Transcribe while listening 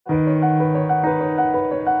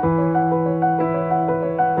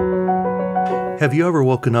Have you ever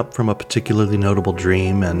woken up from a particularly notable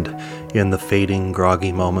dream and, in the fading,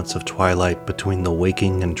 groggy moments of twilight between the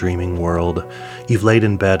waking and dreaming world, you've laid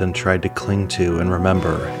in bed and tried to cling to and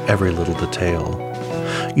remember every little detail?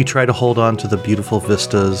 You try to hold on to the beautiful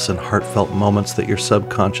vistas and heartfelt moments that your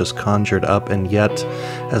subconscious conjured up, and yet,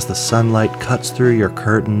 as the sunlight cuts through your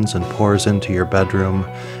curtains and pours into your bedroom,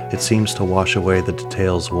 it seems to wash away the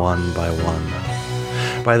details one by one.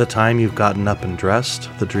 By the time you've gotten up and dressed,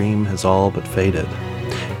 the dream has all but faded,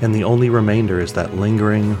 and the only remainder is that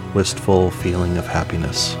lingering, wistful feeling of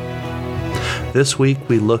happiness. This week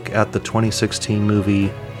we look at the 2016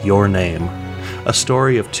 movie Your Name, a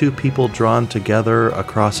story of two people drawn together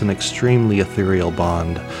across an extremely ethereal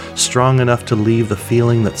bond, strong enough to leave the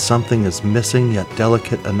feeling that something is missing yet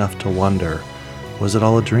delicate enough to wonder, was it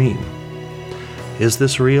all a dream? Is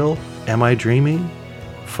this real? Am I dreaming?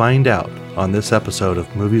 Find out on this episode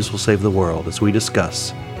of Movies Will Save the World as we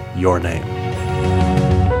discuss Your Name.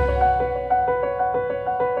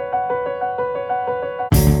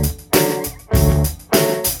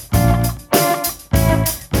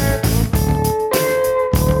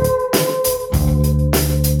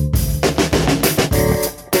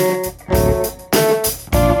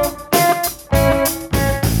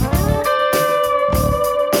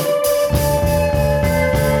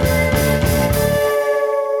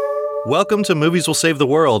 Welcome to Movies Will Save the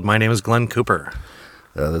World. My name is Glenn Cooper.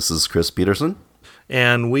 This is Chris Peterson.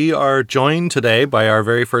 And we are joined today by our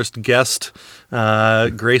very first guest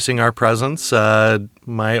gracing our presence,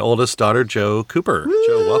 my oldest daughter, Jo Cooper. Woo!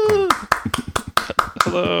 Jo, welcome.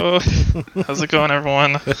 Hello. How's it going,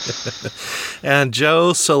 everyone? And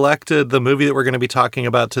Jo selected the movie that we're going to be talking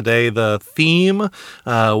about today. The theme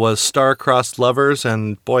was Star-Crossed Lovers,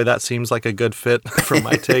 and boy, that seems like a good fit from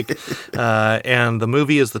my take. And the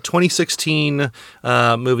movie is the 2016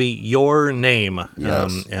 movie Your Name.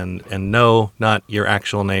 Yes. And no, not your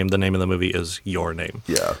actual name. The name of the movie is Your Name.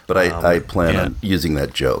 Yeah, but I plan on using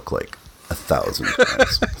that joke like 1,000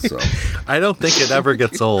 times. So I don't think it ever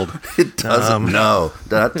gets old. It doesn't. No,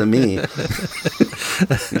 not to me.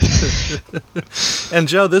 And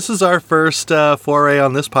Jo, this is our first foray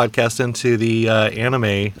on this podcast into the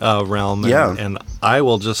anime realm. Yeah. And I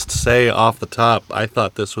will just say off the top, I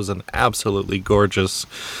thought this was an absolutely gorgeous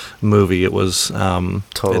movie. It was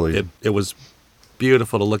Totally. It was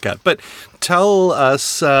beautiful to look at. But tell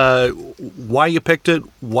us why you picked it,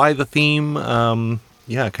 why the theme. Kind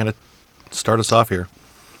of start us off here.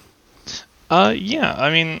 Yeah,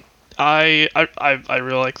 I mean, I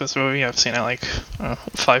really like this movie. I've seen it like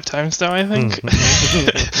 5 times now, I think.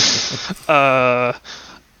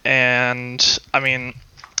 And I mean,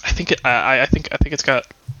 I think it's got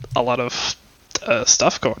a lot of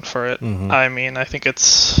stuff going for it. Mm-hmm. I mean, I think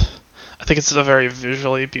it's a very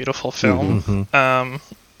visually beautiful film. Mm-hmm.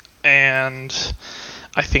 And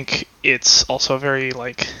I think it's also very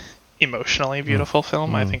like emotionally beautiful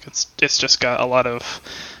film. I think it's just got a lot of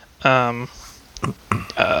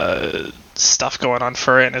stuff going on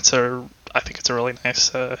for it, and I think it's a really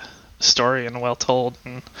nice story and well told,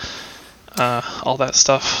 and all that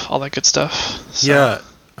stuff, all that good stuff. So. Yeah,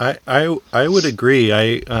 I would agree.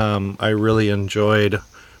 I really enjoyed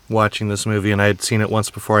watching this movie, and I had seen it once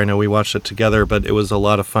before. I know we watched it together, but it was a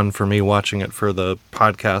lot of fun for me watching it for the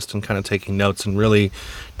podcast and kind of taking notes and really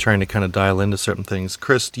trying to kind of dial into certain things.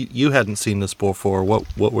 Chris, you hadn't seen this before. What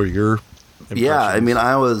were your impressions? Yeah, I mean,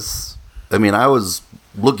 I was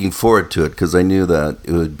looking forward to it because I knew that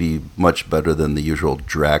it would be much better than the usual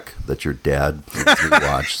Drac that your dad makes me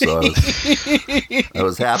watch. So I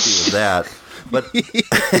was happy with that. But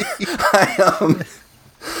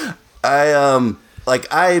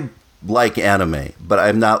I like anime, but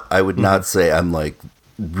I would not say I'm like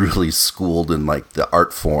really schooled in like the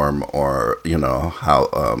art form or, how,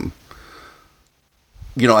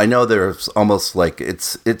 I know there's almost like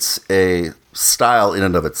it's a style in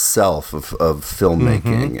and of itself of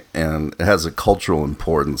filmmaking, and it has a cultural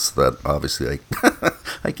importance that obviously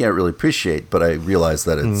I can't really appreciate, but I realize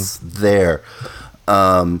that it's there.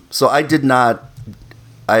 So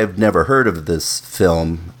I've never heard of this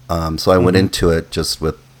film. So I went into it just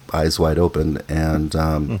with eyes wide open, and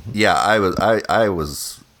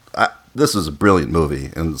this was a brilliant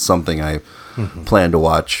movie and something I plan to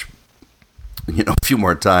watch, a few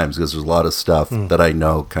more times because there's a lot of stuff that I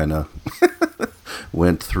know kind of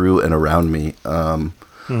went through and around me.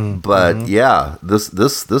 But yeah, this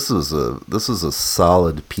is a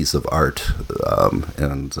solid piece of art,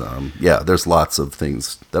 and there's lots of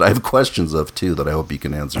things that I have questions of too that I hope you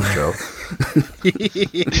can answer, Jo.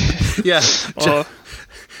 Yeah. Well,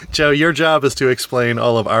 Joe, your job is to explain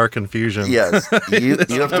all of our confusion. Yes, you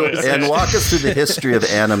have to and walk us through the history of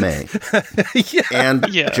anime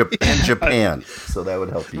and Japan. So that would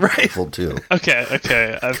help you helpful too.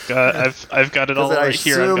 Okay. I've got it all right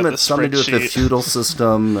here. I assume it's something to do with the feudal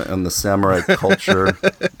system and the samurai culture up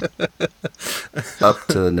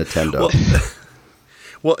to Nintendo.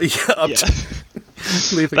 Well, yeah.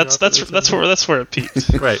 That's where it peaked.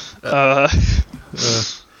 Right.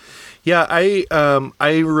 Yeah,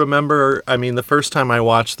 I remember. I mean, the first time I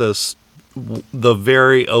watched this, the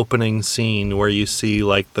very opening scene where you see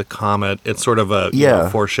like the comet. It's sort of a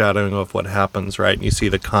foreshadowing of what happens, right? And you see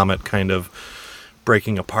the comet kind of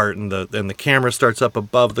breaking apart, and the camera starts up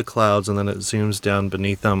above the clouds, and then it zooms down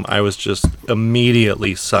beneath them. I was just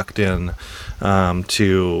immediately sucked in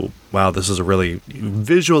to, wow, this is a really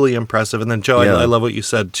visually impressive. And then Joe, I love what you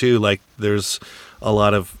said too. Like, there's a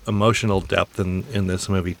lot of emotional depth in this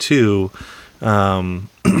movie too, and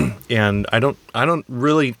I don't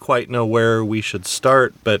really quite know where we should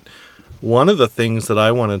start. But one of the things that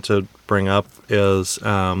I wanted to bring up is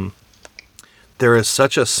there is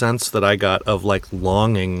such a sense that I got of like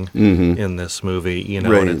longing in this movie, you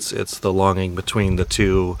know, and it's the longing between the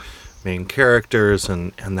two main characters,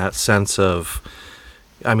 and that sense of,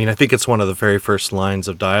 I mean, I think it's one of the very first lines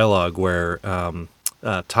of dialogue where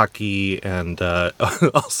Taki and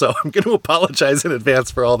also I'm going to apologize in advance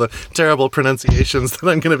for all the terrible pronunciations that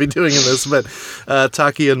I'm going to be doing in this, but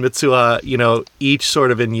Taki and Mitsuha, you know, each sort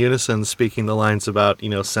of in unison speaking the lines about, you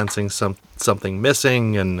know, sensing something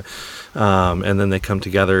missing, and then they come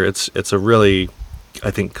together. It's a really, I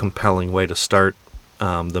think, compelling way to start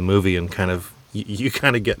the movie, and kind of you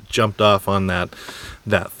kind of get jumped off on that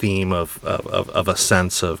theme of a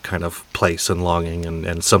sense of kind of place and longing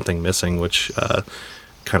and something missing, which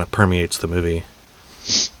kind of permeates the movie.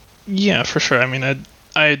 Yeah, for sure. I mean,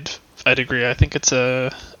 I'd agree. I think it's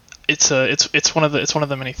one of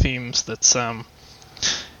the many themes that's you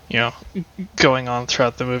know, going on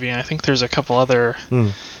throughout the movie. And I think there's a couple other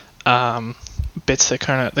bits that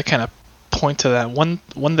kind of point to that. One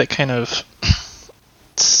that kind of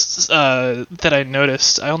that I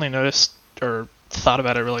noticed. I only noticed or thought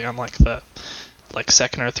about it really on like the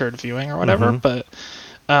second or third viewing or whatever. But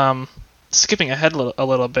skipping ahead a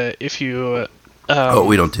little bit, if you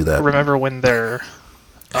we don't do that. Remember when they're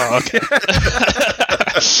okay.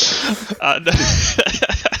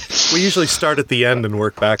 We usually start at the end and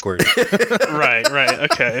work backwards. Right.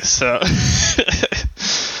 Okay, so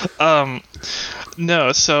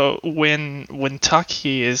no, so when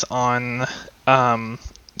Taki is on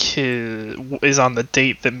is on the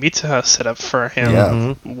date that Mitsuha set up for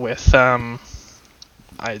him with I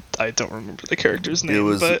don't remember the character's name. It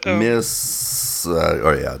was but, Miss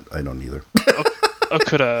I don't either.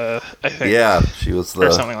 Okuda, I think. Yeah, she was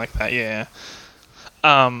or something like that. Yeah.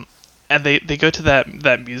 And they go to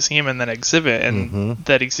that museum and then exhibit, and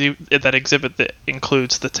that exhibit that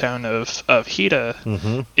includes the town of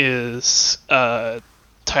Hida is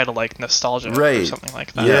titled like Nostalgia or something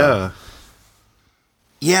like that.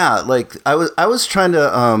 Yeah, like I was trying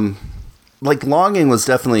to like longing was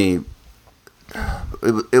definitely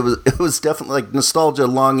it was definitely like nostalgia,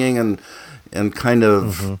 longing, and kind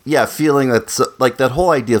of feeling that's like that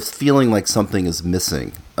whole idea of feeling like something is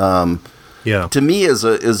missing. To me is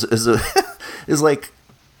like,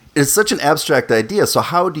 it's such an abstract idea. So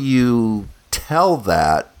how do you tell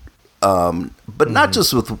that? But not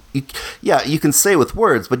just with, you can say with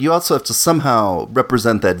words, but you also have to somehow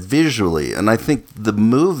represent that visually. And I think the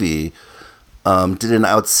movie did an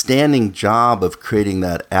outstanding job of creating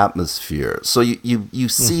that atmosphere. So you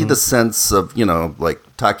see the sense of, you know, like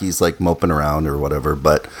Taki's like moping around or whatever,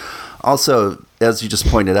 but also, as you just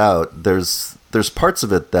pointed out, there's parts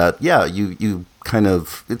of it that, you kind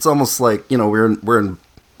of, it's almost like, you know, we're in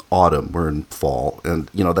autumn, we're in fall, and,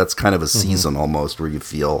 you know, that's kind of a season almost where you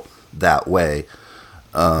feel that way.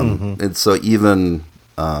 And so even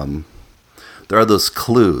there are those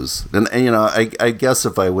clues, and you know, I guess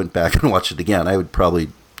if I went back and watched it again, I would probably,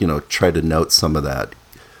 you know, try to note some of that,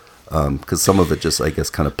 because some of it just, I guess,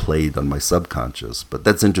 kind of played on my subconscious. But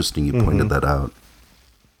that's interesting you pointed that out.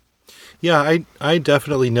 Yeah, I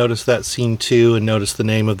definitely noticed that scene too, and noticed the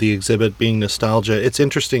name of the exhibit being Nostalgia. It's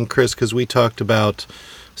interesting, Chris, because we talked about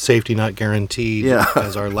Safety Not Guaranteed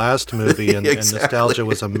as our last movie, and, Exactly. and nostalgia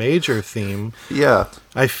was a major theme. Yeah.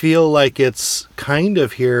 I feel like it's kind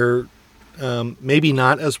of here, maybe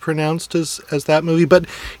not as pronounced as that movie, but,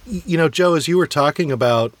 you know, Joe, as you were talking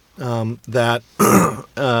about that,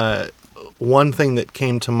 one thing that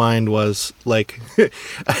came to mind was, like,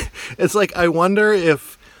 it's like, I wonder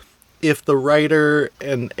if the writer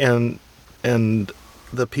and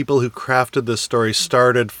the people who crafted this story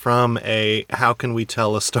started from how can we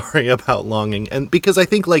tell a story about longing? And because I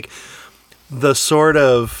think like the sort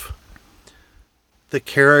of the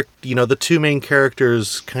the two main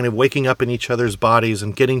characters kind of waking up in each other's bodies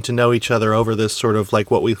and getting to know each other over this sort of like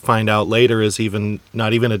what we find out later is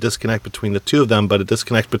not even a disconnect between the two of them, but a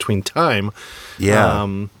disconnect between time.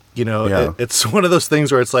 Yeah. It's one of those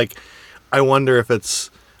things where it's like, I wonder if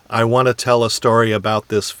I want to tell a story about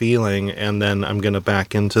this feeling, and then I'm going to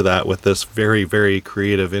back into that with this very, very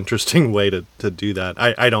creative, interesting way to do that.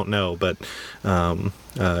 I don't know, but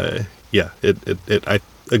I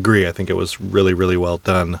agree. I think it was really, really well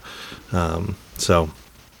done. So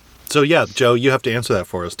yeah, Joe, you have to answer that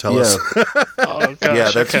for us. Tell us. Oh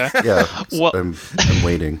gosh. Okay. Yeah. Well, I'm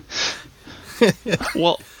waiting.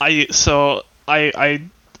 Well, I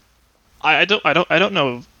don't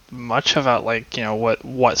know much about like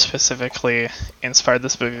what specifically inspired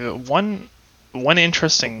this movie. One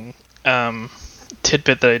interesting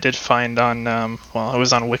tidbit that I did find on it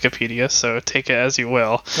was on Wikipedia, so take it as you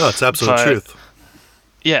will. Oh, it's absolute truth.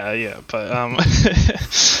 Yeah, but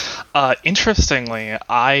interestingly,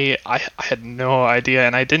 I had no idea,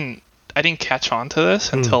 and I didn't catch on to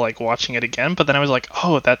this until like watching it again. But then I was like,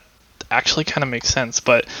 oh, that actually kind of makes sense.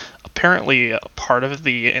 But apparently, part of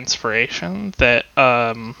the inspiration that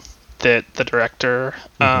that the director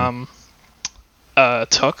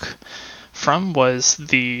took from was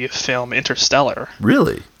the film Interstellar.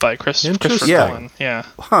 Really? By Christopher Nolan. Yeah.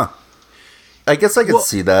 Huh. I guess I could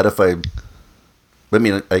see that if I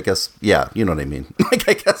mean, I guess, yeah, you know what I mean.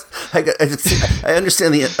 Like, I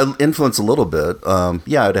understand the influence a little bit.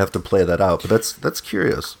 Yeah, I'd have to play that out, but that's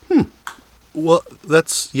curious. Well,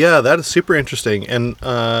 that is super interesting, and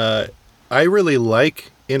I really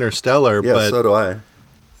like Interstellar. Yeah, but so do I.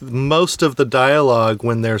 Most of the dialogue,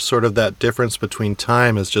 when there's sort of that difference between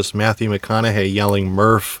time, is just Matthew McConaughey yelling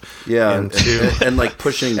 "Murph." Yeah, and like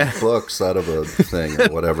pushing books out of a thing or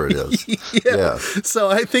whatever it is. Yeah. So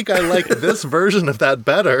I think I like this version of that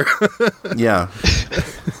better. Yeah.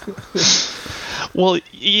 Well,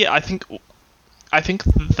 yeah, I think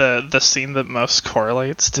the scene that most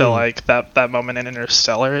correlates to like that moment in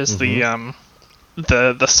Interstellar is the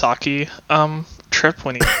sake trip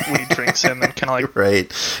when he drinks it and then kind of like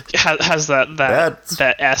right has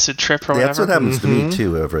that acid trip or whatever. That's what happens to me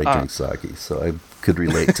too whenever I drink sake, so I could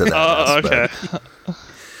relate to that. Oh, okay.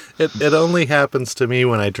 It only happens to me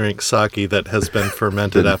when I drink sake that has been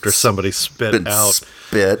fermented after somebody spit out.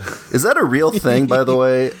 Is that a real thing, by the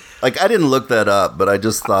way? Like, I didn't look that up, but I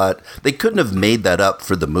just thought they couldn't have made that up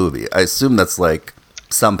for the movie. I assume that's like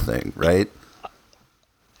something, right?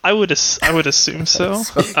 I would assume so.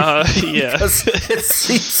 Yeah. It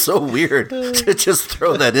seems so weird to just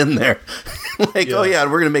throw that in there. Like, oh yeah,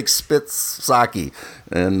 we're gonna make Spitz sake,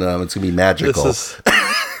 and it's gonna be magical. This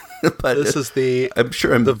is the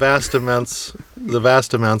vast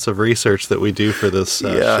amounts of research that we do for this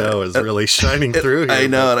show is really shining through here. I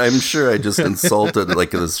know, and I'm sure I just insulted like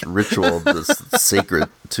this ritual, this sacred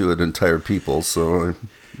to an entire people. So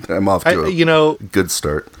I'm off to a good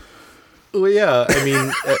start. Well, yeah, I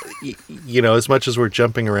mean, as much as we're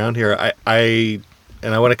jumping around here, I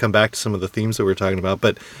want to come back to some of the themes that we're talking about,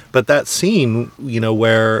 but that scene,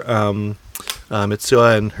 where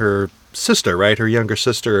Mitsuha and her sister, right, her younger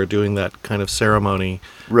sister, are doing that kind of ceremony,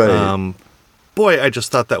 right? Boy, I just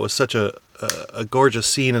thought that was such a gorgeous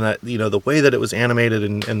scene, and that the way that it was animated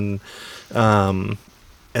and them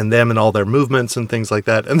and all their movements and things like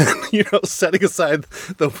that, and then setting aside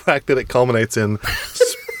the fact that it culminates in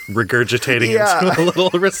regurgitating into a little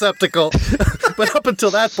receptacle. But up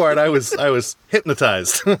until that part, I was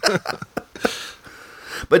hypnotized.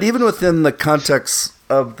 But even within the context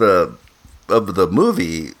of the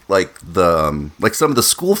movie, like some of the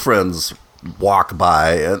school friends walk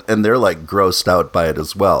by and they're like grossed out by it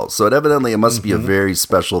as well. So it must be a very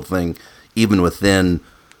special thing, even within.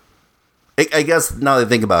 I guess now that I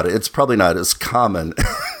think about it, it's probably not as common.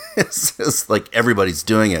 It's like everybody's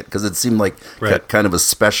doing it because it seemed like kind of a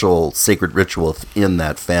special sacred ritual in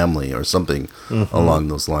that family or something along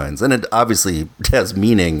those lines. And it obviously has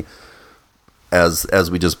meaning,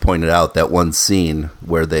 as we just pointed out, that one scene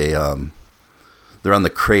where they're on the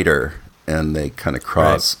crater and they kind of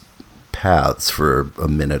cross paths for a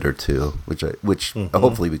minute or two, which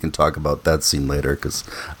hopefully we can talk about that scene later because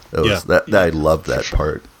I loved that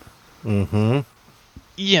part.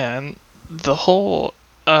 Yeah, and the whole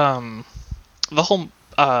thing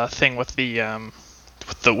with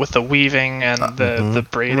the weaving and the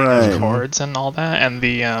braiding of cords and all that, and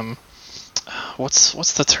the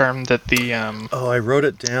what's the term that the I wrote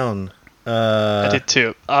it down. I did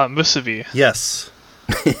too. Musubi. Yes.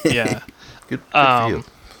 Yeah. Good for you.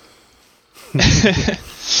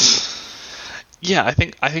 Yeah, I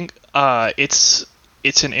think it's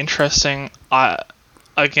an interesting.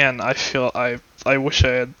 Again, I feel I wish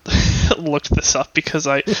I had looked this up, because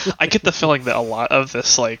I get the feeling that a lot of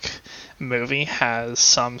this like movie has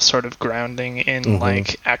some sort of grounding in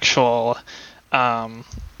like actual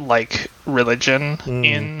like religion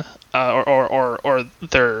in or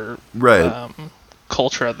their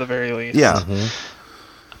culture at the very least. Yeah.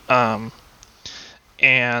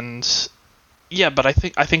 And yeah, but I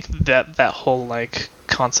think that whole like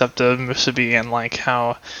concept of musubi and like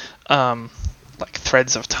how like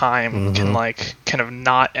threads of time can like kind of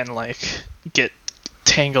knot and like get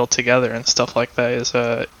tangled together and stuff like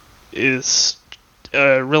that is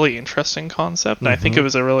a really interesting concept. And I think it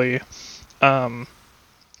was a really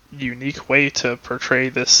unique way to portray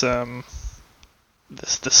this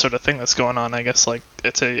this sort of thing that's going on. I guess like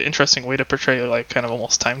it's an interesting way to portray like kind of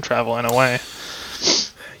almost time travel in a way.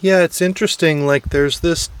 Yeah, it's interesting. Like, there's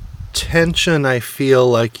this tension I feel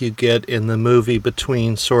like you get in the movie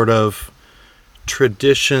between sort of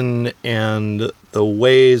tradition and the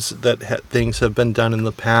ways that things have been done in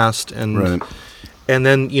the past, and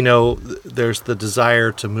then there's the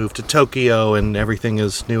desire to move to Tokyo, and everything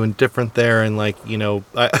is new and different there. And like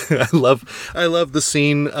I love the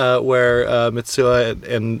scene where Mitsuha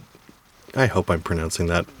and I hope I'm pronouncing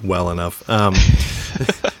that well enough.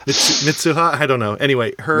 Mitsuha, I don't know.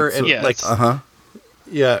 Anyway, her and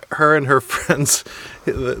her and her friends.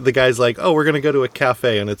 The guy's like, "Oh, we're gonna go to a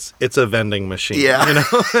cafe, and it's a vending machine." Yeah,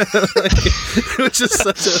 which is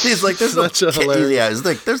such a. He's like, "There's such a hilarious." Yeah, he's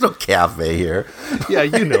like, "There's no cafe here." Yeah,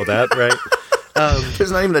 you know that, right?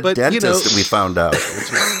 There's not even a dentist that we found out,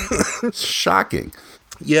 which is shocking.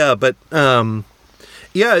 Yeah, but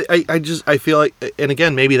yeah, I feel like, and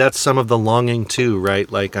again, maybe that's some of the longing too,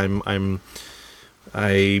 right? Like I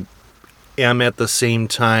am at the same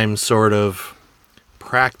time sort of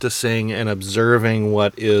practicing and observing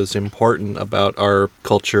what is important about our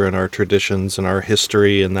culture and our traditions and our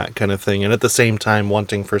history and that kind of thing, and at the same time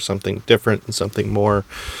wanting for something different and something more.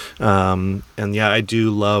 And yeah, I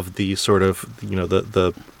do love the sort of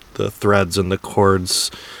the threads and the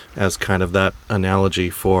chords as kind of that analogy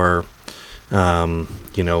for I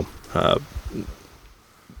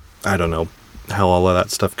don't know how all of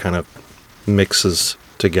that stuff kind of mixes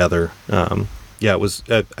together. Yeah, it was.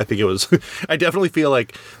 I think it was. I definitely feel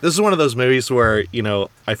like this is one of those movies where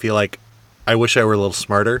I feel like I wish I were a little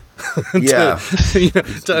smarter to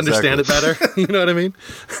understand it better. You know what I mean?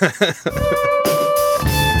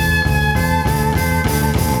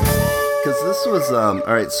 Because this was all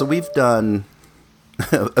right. So we've done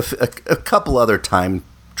a couple other time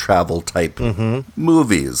travel type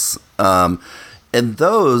movies, and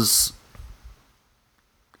those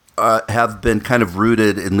have been kind of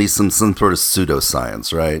rooted at least in some sort of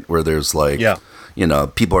pseudoscience, right? Where there's like,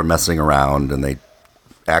 people are messing around and they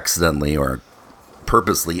accidentally or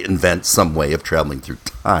purposely invent some way of traveling through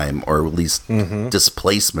time, or at least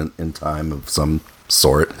displacement in time of some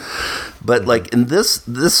sort. But like in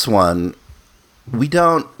this one, we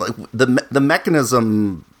don't like the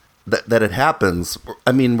mechanism that it happens.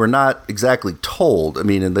 I mean, we're not exactly told. I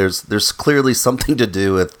mean, and there's clearly something to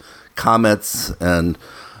do with comets and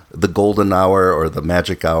the golden hour or the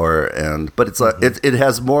magic hour, but it's it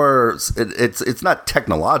has more. It's not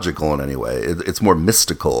technological in any way. It's more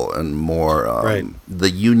mystical and more. The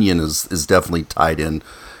union is definitely tied in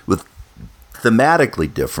with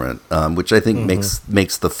thematically different, which I think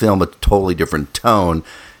makes the film a totally different tone.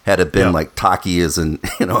 Had it been like Taki is in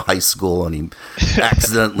high school and he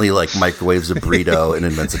accidentally like microwaves a burrito and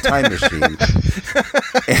invents a time machine,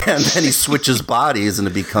 and then he switches bodies and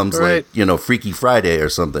it becomes like Freaky Friday or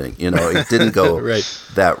something. It didn't go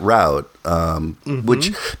that route,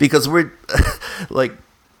 which because we're like,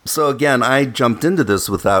 so again, I jumped into this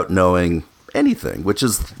without knowing anything, which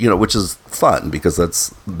is fun because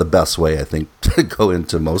that's the best way I think to go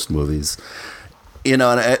into most movies. And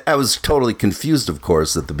I was totally confused, of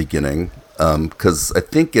course, at the beginning, because I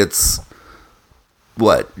think it's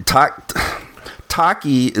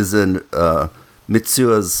Taki is in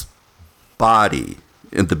Mitsuha's body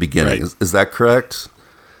in the beginning. Right. Is that correct?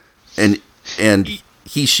 And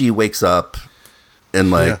she wakes up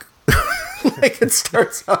and like like it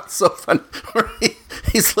starts out so funny.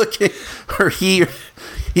 He's looking, or he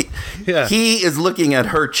is looking at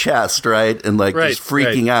her chest, right, and like just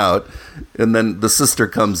freaking out. And then the sister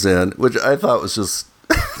comes in, which I thought was just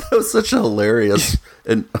that was such a hilarious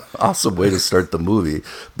and awesome way to start the movie.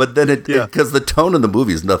 But then because the tone of the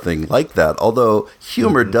movie is nothing like that, although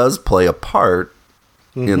humor does play a part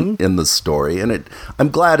in the story, and I'm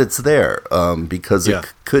glad it's there because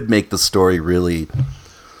it could make the story really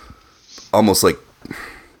almost like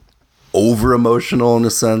over emotional in a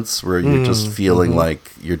sense, where you're just feeling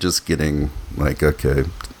like you're just getting like, okay,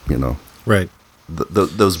 right.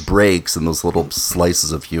 Those breaks and those little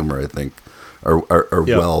slices of humor, I think, are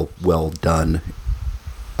well done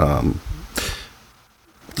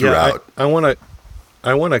throughout. I want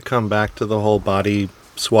to come back to the whole body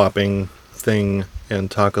swapping thing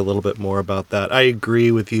and talk a little bit more about that. I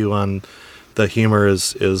agree with you on the humor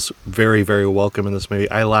is very, very welcome in this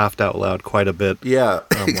movie. I laughed out loud quite a bit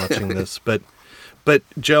watching this. But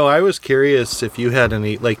Joe, I was curious if you had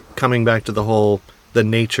any, like, coming back to the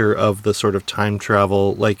nature of the sort of time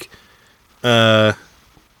travel, like, any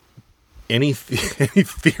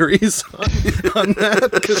theories on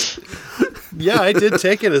that? 'Cause, I did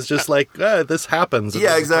take it as just like, this happens.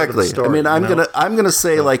 Yeah, exactly. Story, I mean, I'm gonna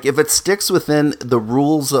say, like, if it sticks within the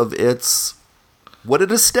rules of what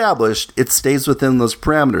it established, it stays within those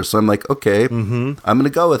parameters. So I'm like, okay, I'm gonna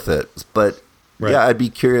go with it. But I'd be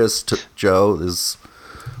curious to Joe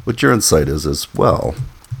what your insight is as well.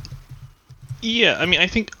 Yeah, I mean, I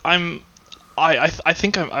think I'm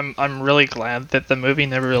really glad that the movie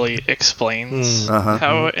never really explains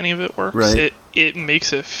how any of it works. Right. It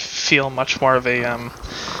makes it feel much more of a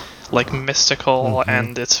like mystical,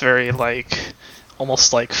 and it's very like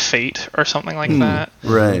almost like fate or something like that.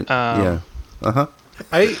 Right. I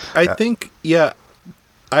think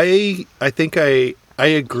I think I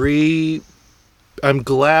agree. I'm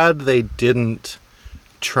glad they didn't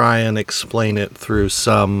try and explain it through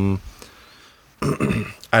some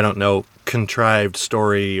I don't know, contrived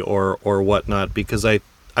story or whatnot, because I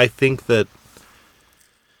think that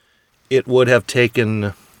it would have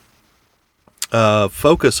taken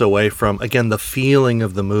focus away from, again, the feeling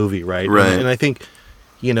of the movie, right? Right. And I think,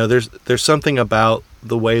 there's something about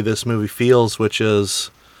the way this movie feels, which is,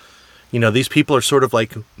 these people are sort of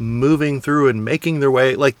like moving through and making their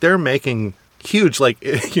way, like they're making huge, like,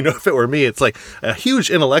 if it were me, it's like a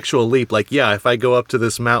huge intellectual leap. Like, if I go up to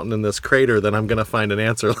this mountain in this crater, then I'm going to find an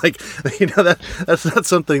answer. Like, that's not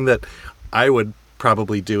something that I would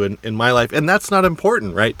probably do in my life. And that's not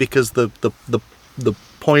important, right? Because the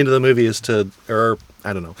point of the movie is I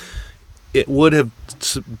don't know, it would have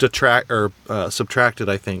subtracted,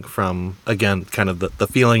 I think, from, again, kind of the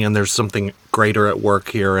feeling, and there's something greater at work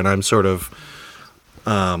here. And I'm sort of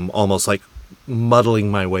almost like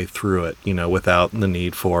muddling my way through it, without the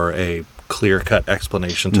need for a clear-cut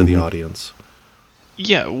explanation to the audience.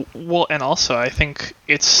 Yeah, well, and also I think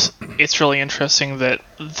it's really interesting that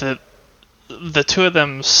the two of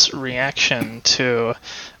them's reaction to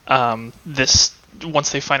this,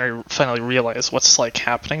 once they finally realize what's like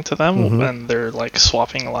happening to them and they're like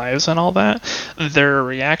swapping lives and all that, their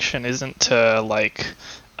reaction isn't to like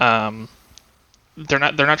they're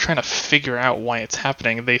not trying to figure out why it's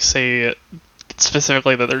happening. They say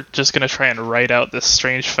specifically that they're just going to try and write out this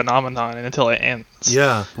strange phenomenon until it ends.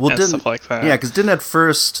 Yeah. Well, and stuff like that. Yeah, because didn't at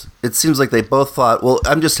first, it seems like they both thought, well,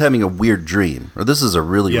 I'm just having a weird dream, or this is a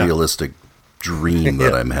really realistic dream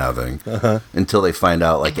that I'm having, until they find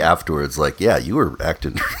out, like, afterwards, like, you were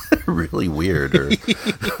acting really weird, or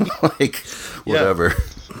like, whatever.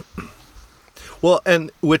 Well, and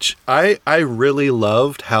which I really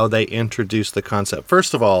loved how they introduced the concept.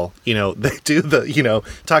 First of all, they do the,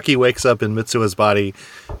 Taki wakes up in Mitsuha's body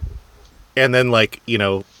and then, like,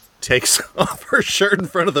 takes off her shirt in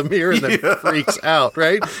front of the mirror and then freaks out,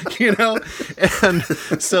 right? And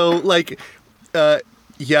so, like,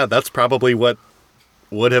 that's probably what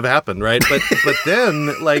would have happened, right? But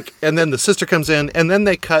then, like, and then the sister comes in, and then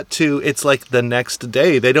they cut to, it's like the next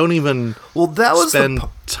day. They don't even spend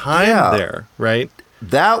time there, right?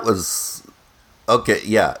 That was okay.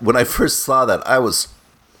 Yeah, when I first saw that, I was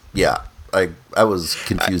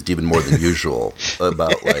confused even more than usual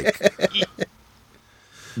about like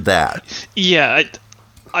that. Yeah,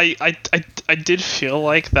 I did feel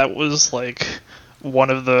like that was like one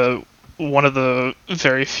of the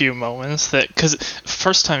very few moments that, because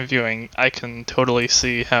first time viewing, I can totally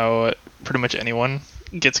see how pretty much anyone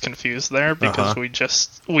gets confused there, because we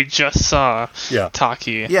just saw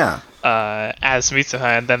Taki as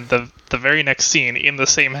Mitsuha, and then the very next scene in the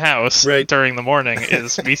same house during the morning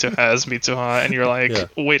is Mitsuha as Mitsuha, and you're like,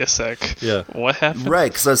 wait a sec, what happened?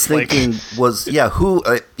 Right, because I was thinking, I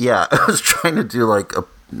was trying to do like a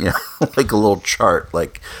like a little chart,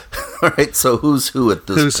 like, all right, so who's who at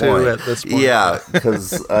this point? Who at this point? Yeah,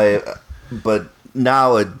 because but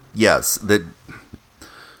now I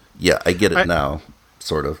get it now,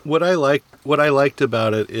 sort of. What I what I liked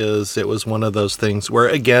about it is it was one of those things where,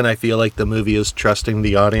 again, I feel like the movie is trusting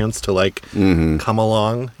the audience to like come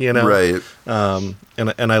along, you know? Right.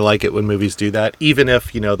 And I like it when movies do that, even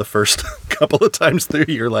if, you know, the first couple of times through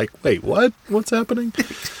you're like, wait, what? What's happening?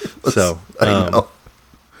 So, I know.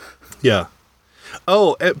 yeah.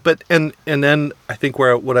 Oh, but and then I think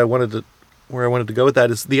where I wanted to go with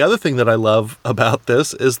that is the other thing that I love about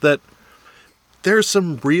this is that there's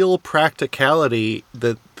some real practicality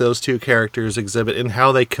that those two characters exhibit in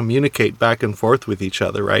how they communicate back and forth with each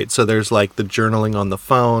other, right? So there's like the journaling on the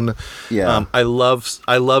phone. Yeah. I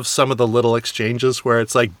love some of the little exchanges where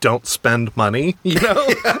it's like, don't spend money, you know?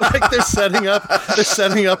 Like they're setting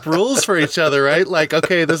up rules for each other, right? Like,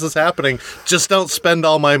 okay, this is happening. Just don't spend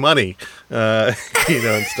all my money. You know,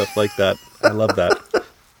 and stuff like that. I love that.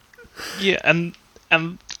 Yeah, and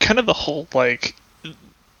kind of the whole like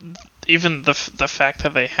even the fact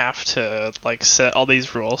that they have to like set all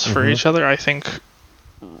these rules for each other, I think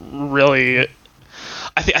really,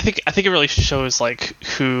 I think it really shows like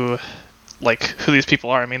who these people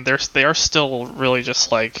are. I mean, they are still really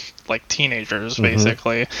just like teenagers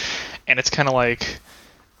basically, and it's kind of like,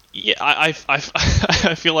 yeah, I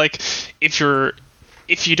feel like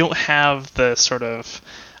if you don't have the sort of,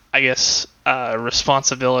 I guess,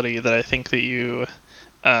 responsibility that I think that you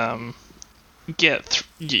get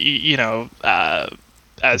you know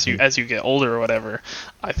as you get older or whatever,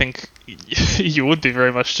 I think you would be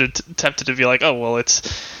very much tempted to be like, oh well,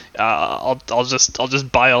 it's I'll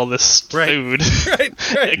just buy all this food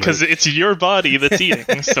because it's your body that's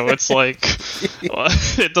eating, so it's like, well,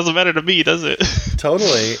 it doesn't matter to me, does it?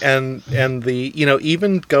 Totally. And the, you know,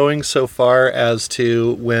 even going so far as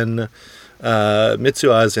to when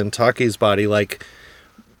Mitsuha's in Taki's body, like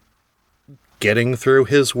getting through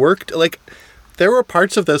his work, like there were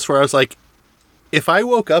parts of this where I was like, if I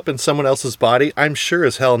woke up in someone else's body, I'm sure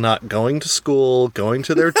as hell not going to school, going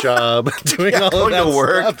to their job, doing all of that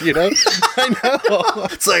stuff, you know? I know.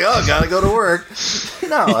 It's like, oh, gotta go to work.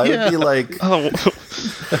 No, I would be like,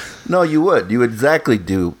 no, you would. You would exactly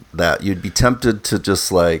do that. You'd be tempted to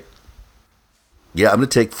just like, yeah, I'm going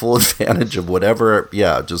to take full advantage of whatever.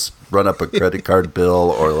 Yeah, just run up a credit card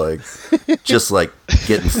bill or like, just like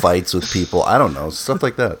get in fights with people. I don't know, stuff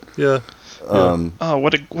like that. Yeah. Oh,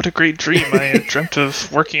 what a great dream! I dreamt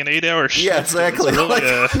of working an 8-hour shift. Yeah, exactly. It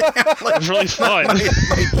was really fun. My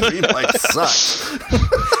dream like sucks.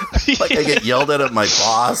 Like I get yelled at my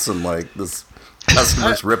boss, and like this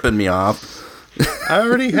customer's ripping me off. I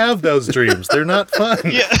already have those dreams. They're not fun.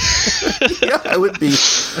 Yeah. Yeah, I would be.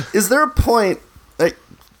 Is there a point? Like,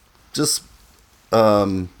 just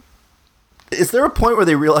is there a point where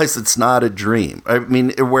they realize it's not a dream? I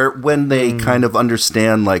mean, when they kind of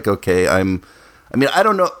understand, like, okay, I mean, I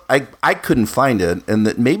don't know. I couldn't find it, and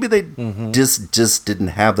that maybe they just didn't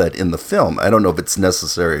have that in the film. I don't know if it's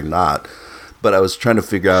necessary or not, but I was trying to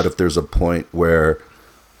figure out if there's a point where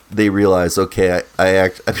they realize, okay,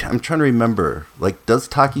 I'm trying to remember. Like, does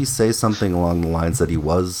Taki say something along the lines that he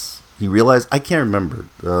realized? I can't remember.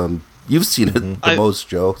 You've seen it the most,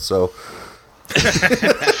 Joe, so.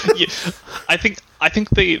 Yeah, I think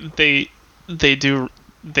they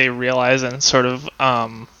realize and sort of yeah,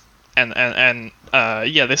 they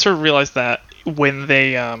sort of realize that when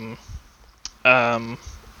they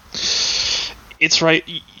it's right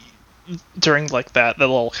during like that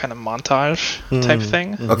little kind of montage type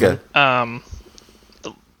thing. Okay.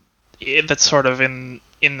 That's sort of in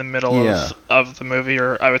the middle of the movie,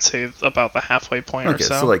 or I would say about the halfway point or so.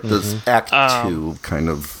 Okay, so like this Act 2 kind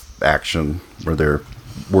of action where they're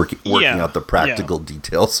working out the practical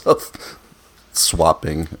details of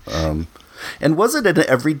swapping. And was it an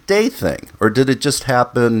everyday thing, or did it just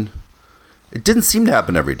happen? It didn't seem to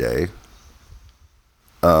happen every day.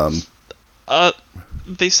 They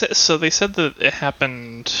said that it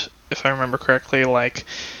happened, if I remember correctly, like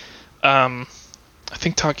I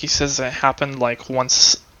think Taki says it happened like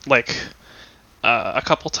once, like a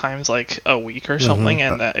couple times, like a week or something,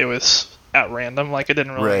 and that it was at random, like it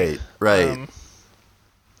didn't really. Right.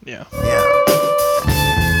 Yeah.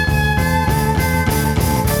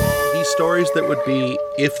 These stories that would be,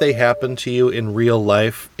 if they happen to you in real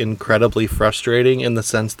life, incredibly frustrating in the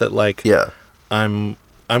sense that, like, I'm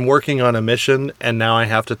working on a mission and now I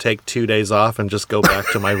have to take 2 days off and just go back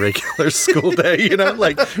to my regular school day, you know?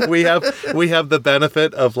 Like, we have the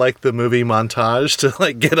benefit of, like, the movie montage to,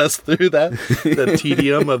 like, get us through that, the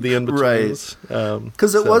tedium of the in-betweens.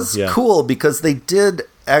 Because it was cool because they did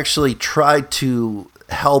actually try to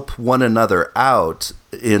help one another out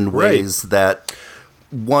in ways that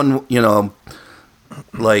one, you know,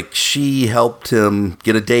 like she helped him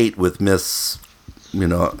get a date with Miss, you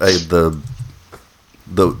know,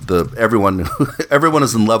 the everyone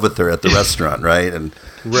is in love with her at the restaurant, right? And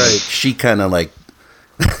she kind of like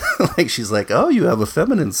she's like, oh, you have a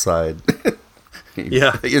feminine side.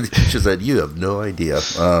 Yeah. She said, you have no idea.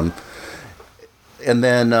 And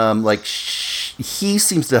then he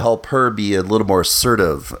seems to help her be a little more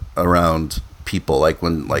assertive around people, like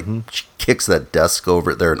when she kicks that desk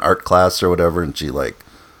over there in art class or whatever, and she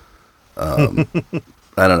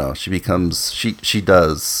I don't know, she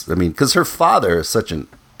does, I mean, because her father is such an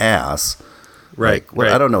ass, right?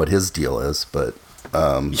 I don't know what his deal is, but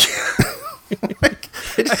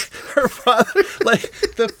her father, like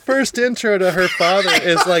the first intro to her father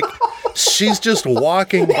is like she's just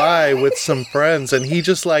walking by with some friends, and he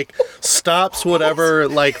just like stops whatever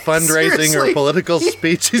like fundraising or political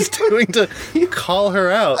speech he's doing to call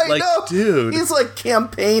her out. I know. Dude, he's like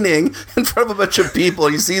campaigning in front of a bunch of people.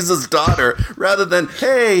 He sees his daughter, rather than,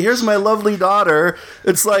 hey, here's my lovely daughter,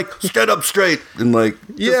 it's like, stand up straight, and like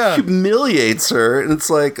just humiliates her. And it's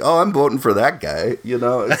like, oh, I'm voting for that guy, you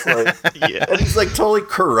know? It's like, and he's like totally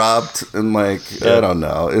corrupt, and like, I don't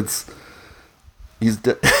know,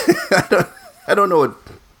 I don't know what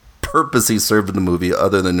purpose he served in the movie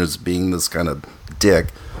other than just being this kind of dick,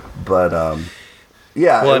 but well,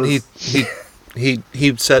 and he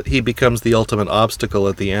becomes the ultimate obstacle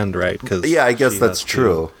at the end, right? Because I guess that's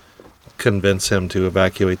true. Convince him to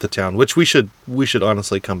evacuate the town, which we should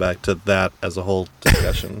honestly come back to that as a whole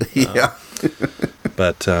discussion.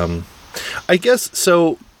 But I guess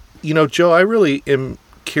so. You know, Joe, I really am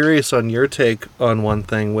curious on your take on one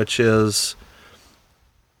thing, which is,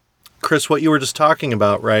 Chris, what you were just talking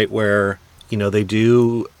about, right? Where, you know, they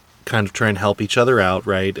do kind of try and help each other out,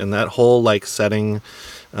 right? And that whole like setting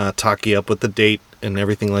Taki up with the date and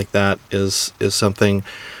everything like that is something.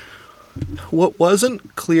 What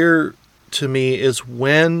wasn't clear to me is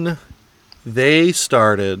when they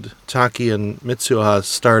started, Taki and Mitsuha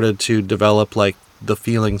started to develop like the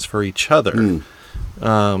feelings for each other.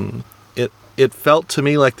 It felt to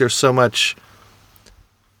me like there's so much,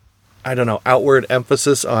 I don't know, outward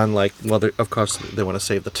emphasis on like, well, of course they want to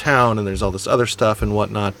save the town and there's all this other stuff and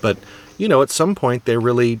whatnot, but you know, at some point they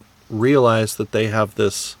really realize that they have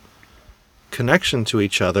this connection to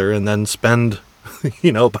each other, and then spend,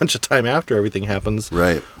 you know, a bunch of time after everything happens,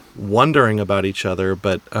 right, wondering about each other.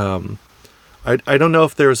 But I don't know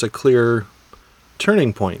if there's a clear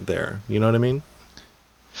turning point there. You know what I mean?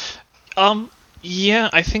 Yeah,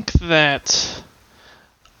 I think that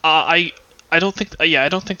I don't think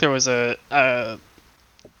there was a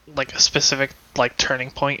like a specific like turning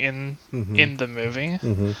point in the movie.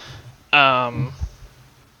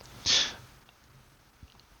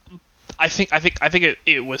 I think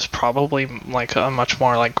it was probably like a much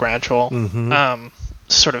more like gradual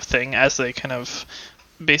sort of thing as they kind of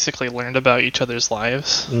basically learned about each other's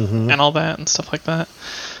lives and all that and stuff like that.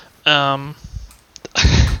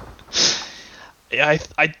 I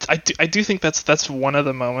do think that's one of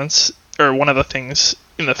the moments, or one of the things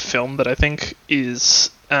in the film that I think is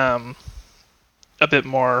a bit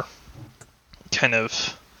more kind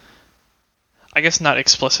of, I guess, not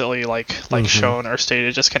explicitly like shown or stated.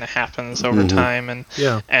 It just kind of happens over time,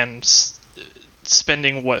 and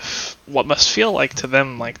spending what must feel like to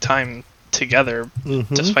them like time together,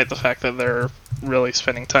 despite the fact that they're really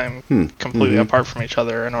spending time completely apart from each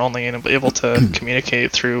other and are only able to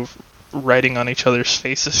communicate through writing on each other's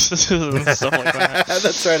faces and stuff like that.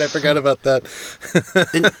 That's right, I forgot about that.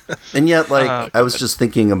 and yet, like, I was just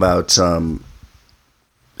thinking about, and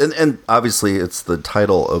obviously it's the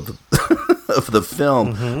title of of the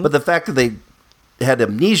film, but the fact that they had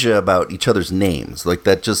amnesia about each other's names, like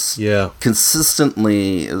that, just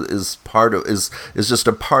consistently is just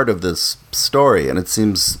a part of this story, and it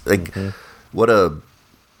seems like that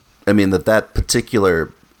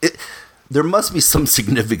particular. There must be some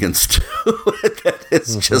significance to it. That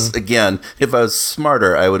it's just, again, if I was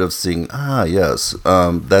smarter, I would have seen, yes,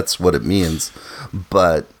 that's what it means.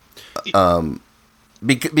 But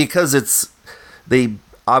because they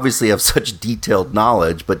obviously have such detailed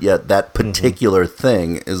knowledge, but yet that particular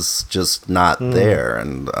thing is just not there.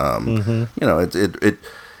 And, you know, it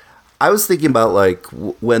I was thinking about, like,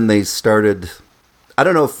 when they started, I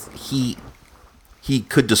don't know if he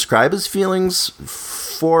could describe his feelings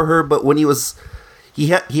for her, but when he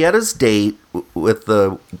had his date with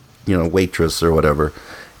the, you know, waitress or whatever,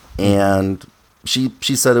 and she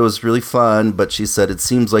said it was really fun, but she said it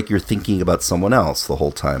seems like you're thinking about someone else the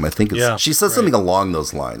whole time. I think she said something along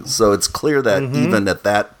those lines. So it's clear that even at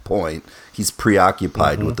that point he's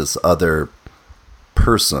preoccupied with this other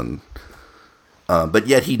person, but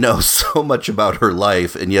yet he knows so much about her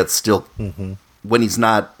life, and yet still when he's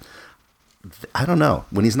not I don't know.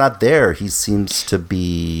 When he's not there, he seems to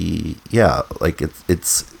be, like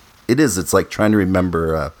it's like trying to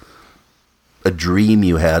remember a dream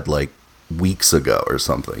you had like weeks ago or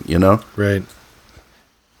something, you know? Right.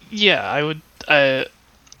 Yeah, I would. I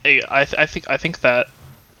think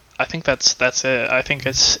that's it. I think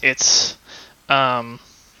it's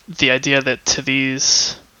the idea that to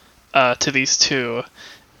these two,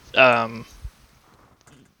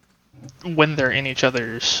 when they're in each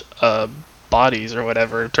other's bodies or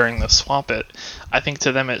whatever during the swamp it, I think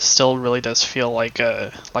to them it still really does feel like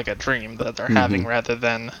a dream that they're having rather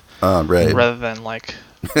than like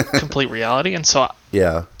complete reality. And so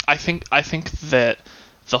I think that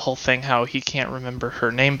the whole thing, how he can't remember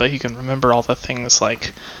her name but he can remember all the things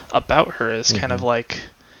like about her, is kind of like,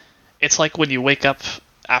 it's like when you wake up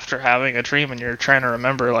after having a dream and you're trying to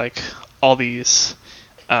remember like all these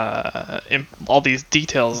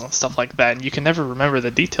details and stuff like that, and you can never remember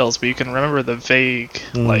the details, but you can remember the vague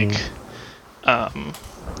like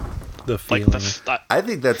the feeling. Like I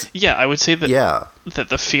think that's I would say that that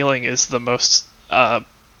the feeling is the most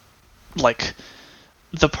like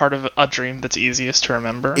the part of a dream that's easiest to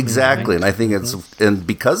remember. Exactly. And I think it's, and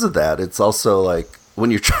because of that, it's also like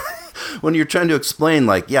when you're trying to explain,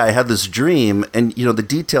 like, I had this dream, and the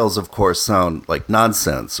details of course sound like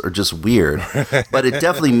nonsense or just weird, but it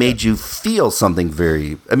definitely made you feel something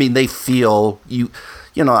they feel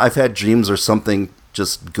I've had dreams or something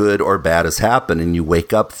just good or bad has happened, and you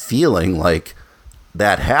wake up feeling like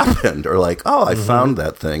that happened, or like, oh, I found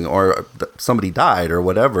that thing, or somebody died or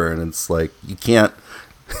whatever. And it's like, you can't,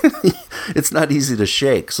 it's not easy to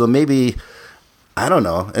shake. So maybe, I don't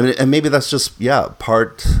know. I mean, and maybe that's just,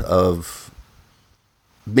 part of,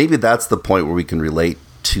 maybe that's the point where we can relate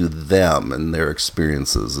to them and their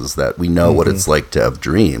experiences, is that we know what it's like to have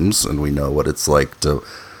dreams, and we know what it's like to,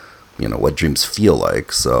 what dreams feel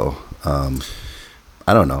like. So,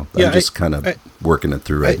 I don't know. I'm just kind of working it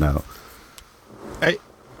through right now.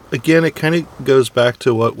 Again, it kind of goes back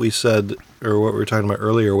to what we said, or what we were talking about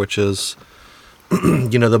earlier, which is,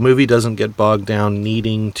 the movie doesn't get bogged down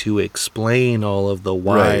needing to explain all of the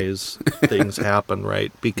whys things happen,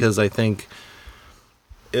 right? Because I think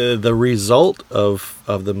the result of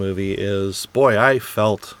the movie is, boy, I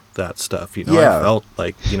felt that stuff. I felt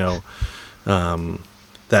like,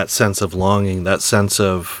 that sense of longing, that sense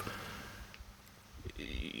of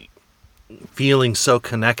feeling so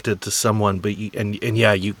connected to someone, but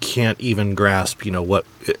you can't even grasp, what.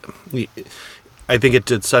 I think it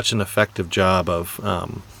did such an effective job of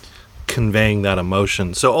conveying that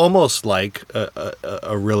emotion. So almost like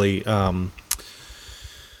a really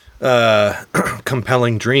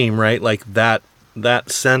compelling dream, right? Like that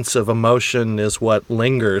sense of emotion is what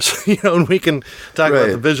lingers, and we can talk about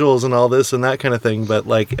the visuals and all this and that kind of thing, but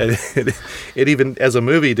like it even as a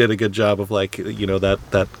movie did a good job of like,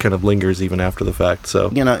 that kind of lingers even after the fact. So,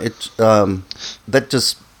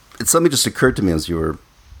 something just occurred to me as you were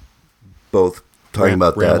both talking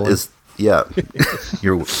about rambling. That is,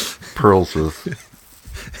 your pearls of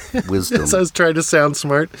wisdom. So I was trying to sound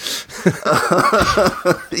smart.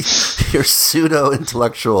 Your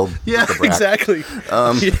pseudo-intellectual. Yeah, exactly.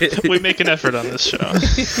 We make an effort on this show.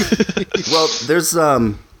 Well, there's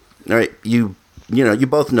all right. You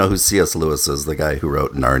both know who C.S. Lewis is, the guy who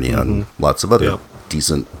wrote Narnia and lots of other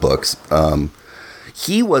decent books.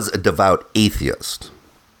 He was a devout atheist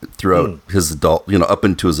throughout his adult, up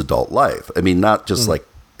into his adult life. I mean, not just like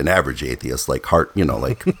an average atheist, like like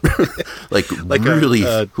really,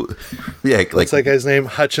 like what's that guy's name?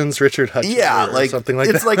 Richard Hutchins. Yeah, like something like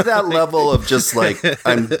it's that. Like that level of just like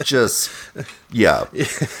I'm just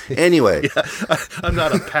Anyway, I'm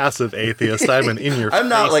not a passive atheist. I'm an in your. I'm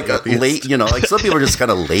not like atheist. A late, like some people are just kind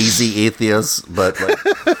of lazy atheists, but like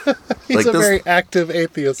he's a very active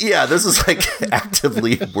atheist. Yeah, this is like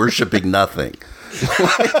actively worshiping nothing.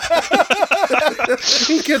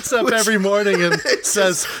 He gets up every morning and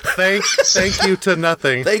says, "Thank you to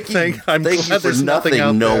nothing. Thank you. I'm glad you there's nothing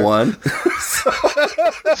out no there. One."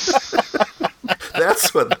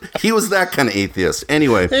 That's what he was. That kind of atheist.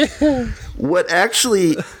 Anyway, what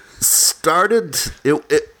actually started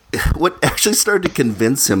to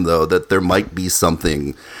convince him, though, that there might be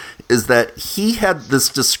something, is that he had this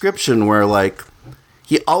description where, like,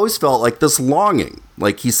 he always felt like this longing.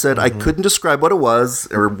 Like he said, I couldn't describe what it was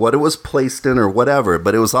or what it was placed in or whatever,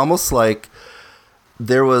 but it was almost like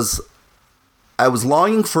I was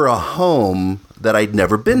longing for a home that I'd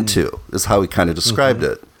never been to, is how he kind of described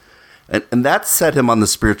it. And that set him on the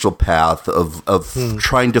spiritual path of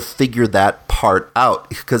trying to figure that part out,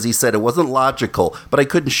 because he said it wasn't logical, but I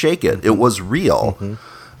couldn't shake it. It was real.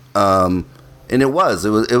 And it was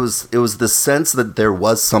the sense that there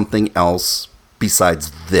was something else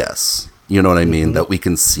besides this. You know what I mean? That we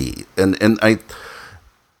can see, and I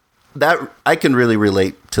can really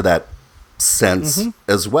relate to that sense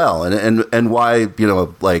as well, and why,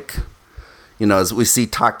 like, as we see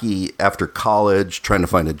Taki after college trying to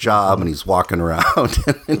find a job, and he's walking around,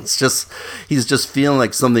 and he's just feeling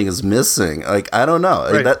like something is missing. Like, I don't know,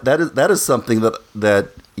 right. that is something that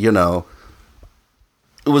it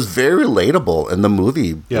was very relatable in the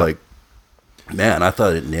movie. Yeah. Like, man, I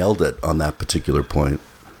thought it nailed it on that particular point.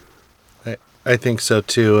 I think so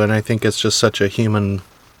too, and I think it's just such a human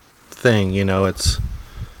thing. It's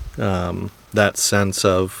that sense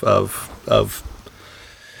of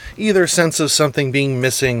either sense of something being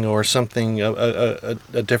missing or something a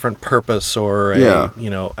different purpose, or I don't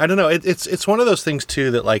know. It's one of those things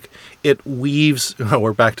too that, like, it weaves.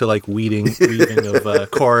 We're back to like weaving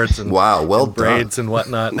of cords and wow, well and braids done. and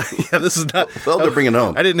whatnot. Yeah, this is not. Well, they're bringing it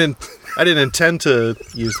home. I didn't intend to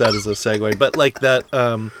use that as a segue, but like that,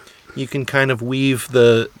 you can kind of weave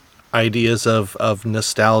the ideas of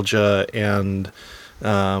nostalgia and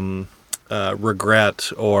regret,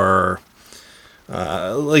 or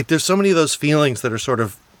like there's so many of those feelings that are sort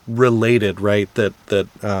of related, right? That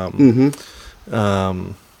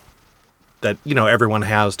everyone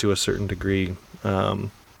has to a certain degree.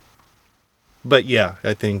 But yeah,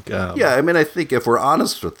 I think. I mean, I think if we're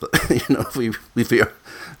honest with if we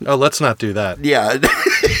let's not do that. Yeah.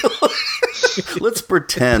 Let's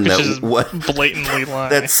pretend that blatantly lying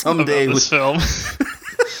that someday about this film.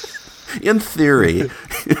 In theory,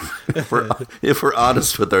 if we're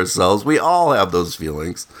honest with ourselves, we all have those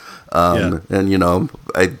feelings. And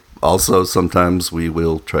I also sometimes we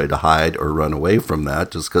will try to hide or run away from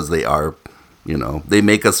that just because they are, they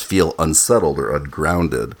make us feel unsettled or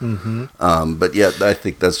ungrounded. But yet, I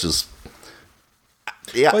think that's just.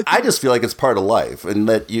 Yeah, I just feel like it's part of life, and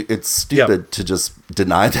that it's stupid to just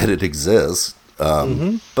deny that it exists.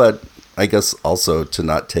 But I guess also to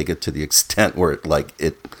not take it to the extent where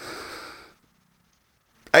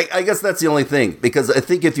I guess that's the only thing, because I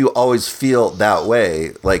think if you always feel that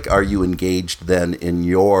way, like, are you engaged then in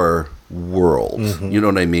your world? You know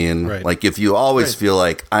what I mean? Right. Like, if you always feel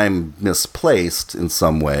like I'm misplaced in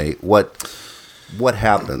some way, what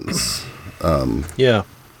happens? Yeah,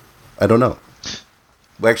 I don't know.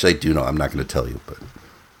 Well, actually, I do know. I'm not going to tell you, but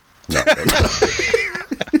no.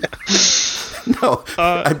 No.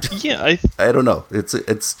 I don't know.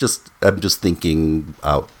 It's just, I'm just thinking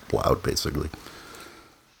out loud, basically.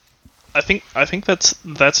 I think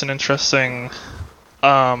that's an interesting.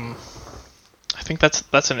 I think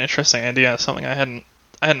that's an interesting idea. Something I hadn't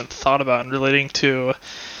thought about, and relating to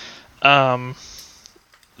that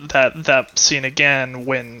scene again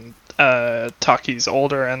when Taki's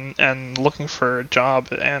older and looking for a job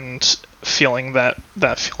and feeling that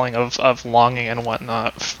feeling of longing and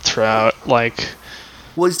whatnot throughout, like.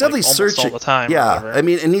 Well, he's definitely searching all the time. Yeah, I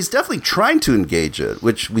mean, and he's definitely trying to engage it,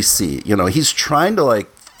 which we see. He's trying to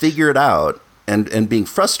like figure it out and being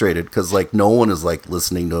frustrated because like no one is like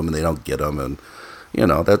listening to him and they don't get him, and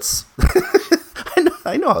that's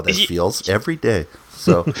I know how this feels every day.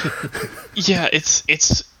 So yeah, it's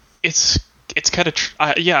kind of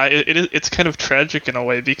it's kind of tragic in a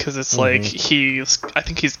way, because it's like I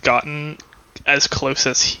think he's gotten as close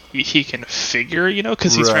as he can figure,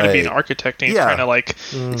 because he's trying to be an architect, and he's trying to like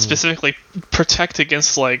specifically protect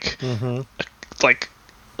against like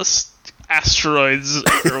asteroids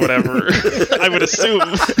or whatever. I would assume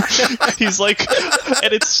he's like,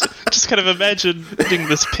 and it's just kind of imagining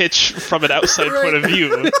this pitch from an outside point of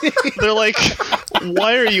view. They're like,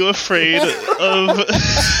 why are you afraid of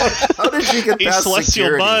how did you get a celestial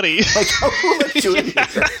security? body? Like, what are you doing here?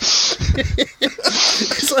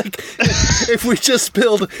 It's like, if we just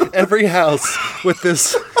build every house with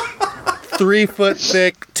this 3-foot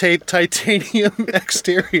thick titanium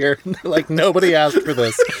exterior, like, nobody asked for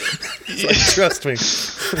this. It's like, trust me.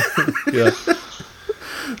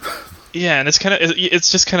 Yeah, and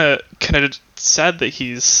it's just kind of sad that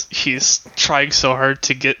he's trying so hard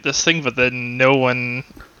to get this thing, but then no one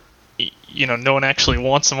actually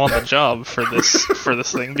wants him on the job for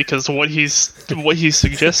this thing, because what he's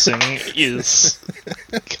suggesting is,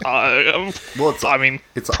 it's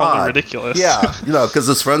probably ridiculous. Yeah, because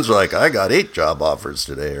his friends are like, I got 8 job offers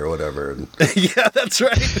today or whatever. And yeah, that's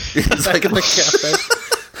right. It's like in the cafe.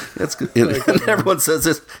 That's good. And everyone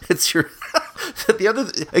says it's your.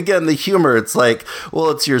 The humor. It's like,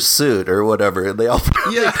 well, it's your suit or whatever. And they all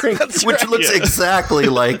which looks exactly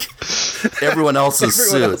like everyone else's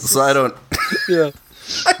suit. So I don't. Yeah.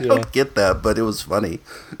 I don't get that, but it was funny.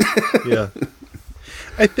 Yeah.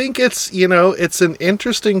 I think it's, it's an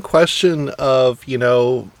interesting question of,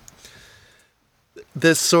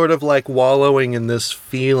 this sort of like wallowing in this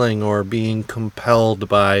feeling or being compelled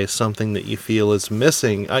by something that you feel is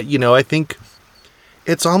missing. I think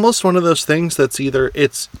it's almost one of those things that's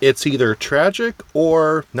it's either tragic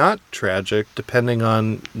or not tragic, depending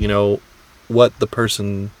on, what the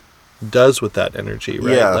person does with that energy,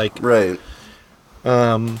 right? Yeah, right.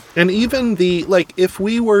 And even if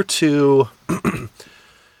we were to,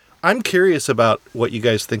 I'm curious about what you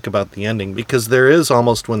guys think about the ending, because there is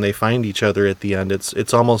almost, when they find each other at the end,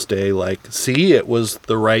 it's almost a see, it was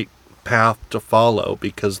the right path to follow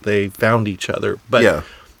because they found each other. But, yeah.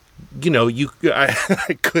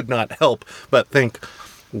 I could not help but think,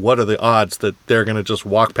 what are the odds that they're going to just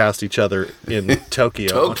walk past each other in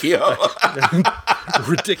Tokyo?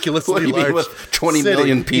 Ridiculously what do you large mean with 20 city,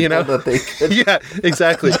 million people that they could... Yeah,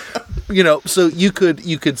 exactly. So you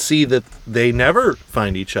could see that they never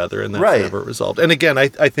find each other, and that's right. never resolved. And again, I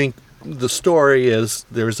think the story is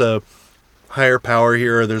there's a higher power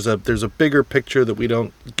here. There's a bigger picture that we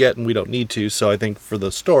don't get and we don't need to. So I think for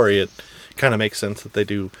the story, it kind of makes sense that they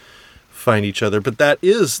do find each other. But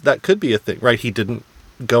that could be a thing, right? He didn't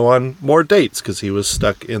go on more dates because he was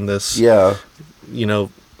stuck in this,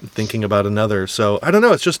 thinking about another. So I don't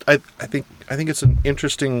know. It's just I think it's an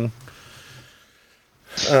interesting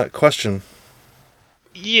question.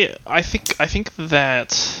 Yeah, I think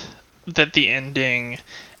that the ending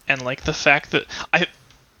and the fact that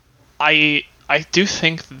I do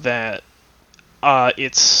think that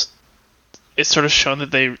it's sort of shown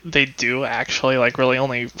that they do actually really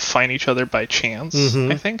only find each other by chance.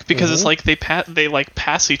 I think because it's they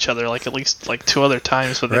pass each other at least 2 other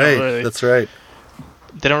times, but they don't really, that's right.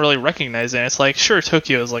 They don't really recognize it. And it's sure,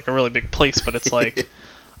 Tokyo is a really big place, but it's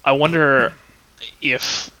I wonder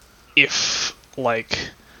if I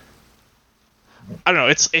don't know.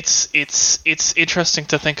 It's interesting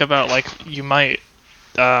to think about. You might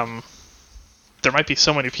there might be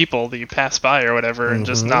so many people that you pass by or whatever, and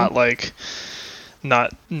just not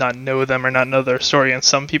not know them or not know their story. And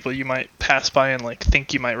some people you might pass by and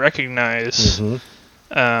think you might recognize,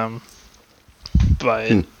 but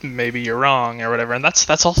maybe you're wrong or whatever. And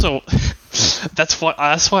that's also that's why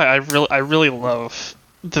I really love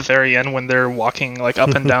the very end when they're walking up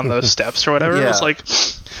and down those steps or whatever. Yeah. It's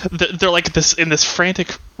they're this in this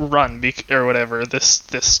frantic run or whatever, this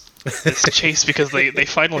chase, because they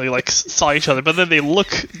finally saw each other, but then they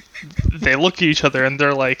look at each other and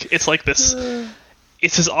they're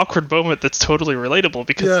it's this awkward moment that's totally relatable,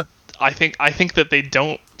 because I think that they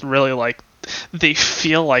don't really they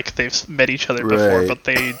feel like they've met each other before, right. but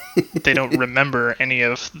they don't remember any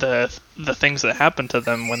of the things that happened to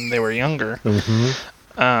them when they were younger.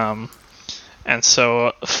 And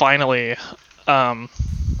so finally,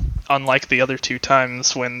 unlike the other 2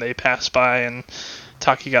 times when they passed by and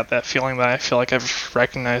Taki got that feeling that I feel like I've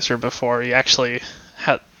recognized her before, he actually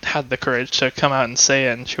had the courage to come out and say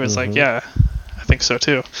it, and she was like, yeah, I think so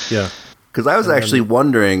too. Yeah. Because I was actually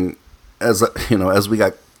wondering, as we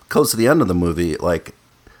got close to the end of the movie, I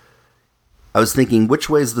was thinking, which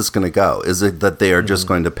way is this going to go? Is it that they are just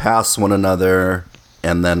going to pass one another,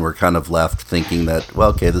 and then we're kind of left thinking that, well,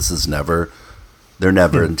 okay, they're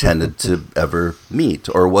never intended to ever meet?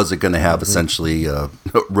 Or was it going to have essentially a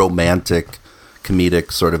romantic,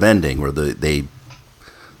 comedic sort of ending where the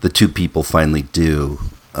 2 people finally do,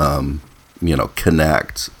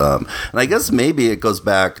 connect? And I guess maybe it goes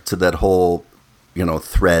back to that whole,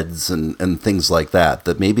 threads and things like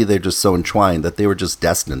that maybe they're just so entwined that they were just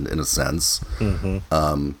destined in a sense,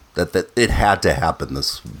 that it had to happen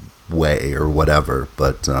this way or whatever.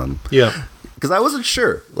 But because I wasn't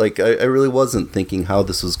sure, I really wasn't thinking how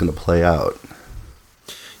this was going to play out.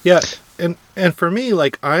 Yeah, and for me,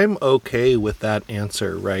 I'm okay with that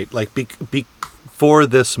answer, right? For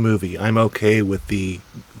this movie, I'm okay with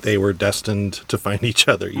they were destined to find each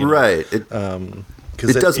other, right?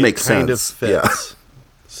 Because it does make kind sense. Of fits. Yeah.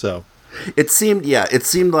 So it seemed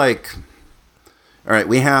like, all right,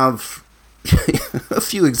 we have a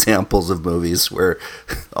few examples of movies where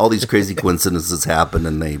all these crazy coincidences happen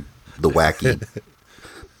and the wacky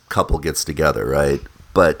couple gets together, right?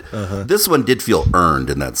 But this one did feel earned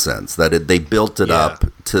in that sense, that they built it up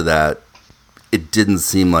to that. It didn't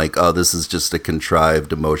seem like, oh, this is just a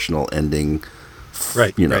contrived emotional ending,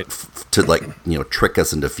 right? To trick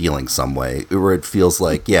us into feeling some way. Where it feels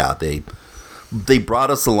like, they brought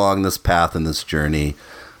us along this path and this journey.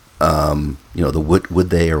 The would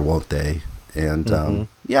they or won't they? And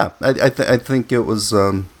I think it was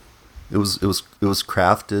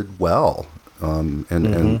crafted well.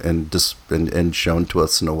 and shown to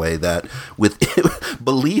us in a way that with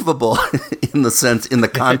believable in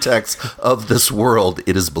the context of this world,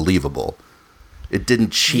 it is believable. It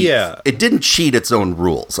didn't cheat. Yeah. It didn't cheat its own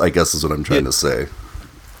rules, I guess is what I'm trying to say.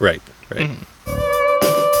 Right.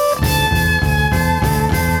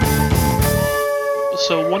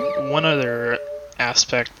 So one other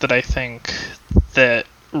aspect that I think that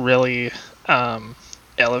really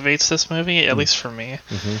elevates this movie, at least for me,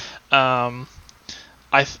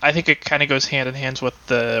 I think it kind of goes hand in hand with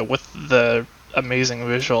the amazing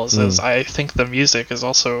visuals. Is I think the music is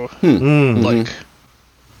also like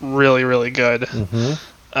really, really good.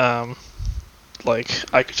 Like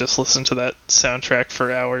I could just listen to that soundtrack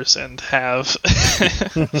for hours and have.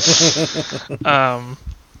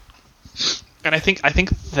 And I think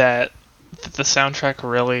that the soundtrack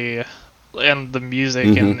really, and the music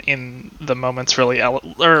in the moments really,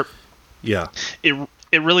 it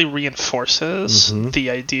really reinforces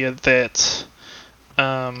the idea that,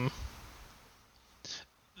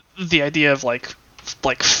 the idea of like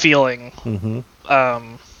feeling,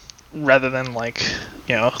 rather than like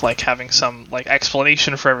having some like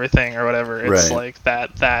explanation for everything or whatever. It's like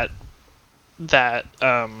that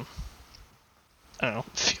I don't know,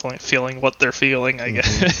 feeling what they're feeling, I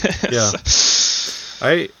guess. Yeah.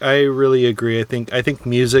 I really agree. I think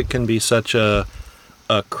music can be such a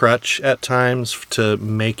crutch at times to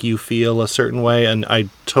make you feel a certain way, and I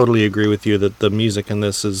totally agree with you that the music in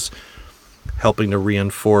this is helping to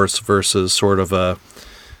reinforce versus sort of a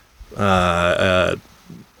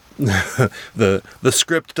the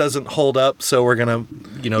script doesn't hold up, so we're gonna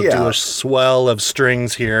do a swell of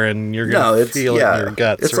strings here, and you're gonna feel it in your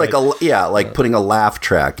guts. It's like like putting a laugh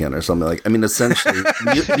track in or something. Like, I mean, essentially,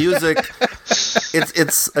 music.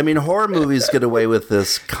 It's. I mean, horror movies get away with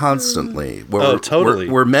this constantly. Where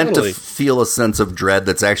we're meant to feel a sense of dread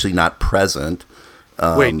that's actually not present.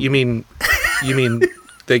 Wait, you mean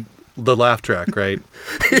the laugh track, right?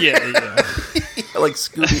 Yeah. like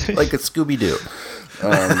a Scooby-Doo.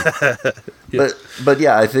 But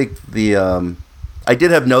yeah, I think I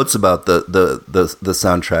did have notes about the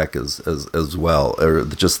soundtrack as well, or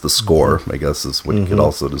just the score, I guess is what you could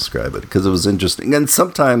also describe it, because it was interesting, and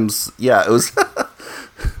sometimes it was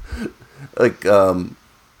like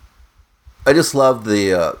I just love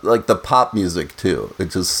the like the pop music too. It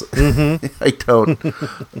just I don't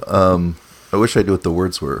I wish I knew what the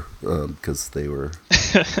words were, because they were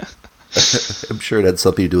I'm sure it had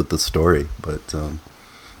something to do with the story, but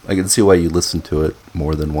I can see why you listened to it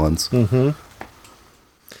more than once.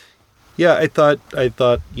 Yeah, I thought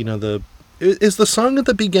is the song at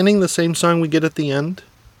the beginning the same song we get at the end,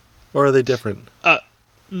 or are they different?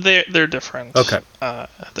 They're different. Okay,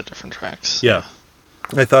 the different tracks. Yeah,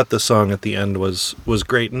 I thought the song at the end was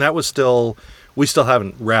great, and that was we still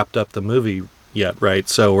haven't wrapped up the movie yet, right?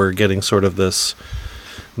 So we're getting sort of this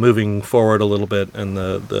moving forward a little bit, and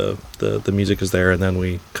the music is there, and then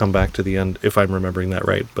we come back to the end, if I'm remembering that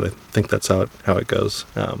right, but I think that's how it goes.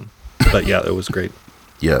 But yeah, it was great.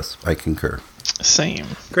 Yes, I concur. Same.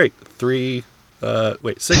 Great. 6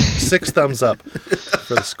 thumbs up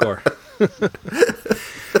for the score.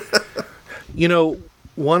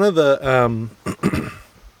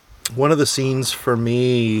 One of the scenes for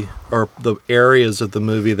me, or the areas of the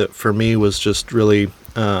movie that for me was just really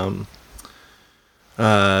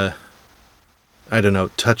I don't know,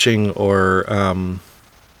 touching, or I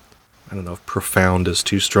don't know if profound is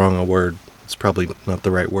too strong a word. It's probably not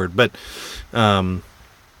the right word, but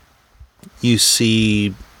you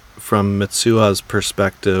see from Mitsuha's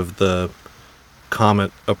perspective the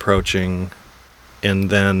comet approaching, and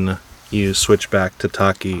then you switch back to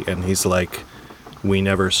Taki, and he's like, we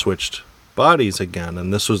never switched bodies again.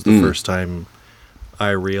 And this was the first time I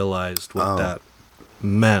realized what that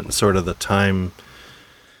meant, sort of the time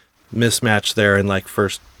mismatch there, and like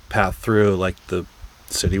first path through, like the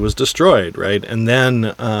city was destroyed, right? And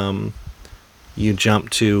then you jump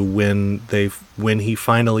to when he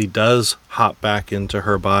finally does hop back into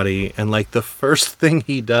her body, and like the first thing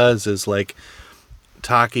he does is like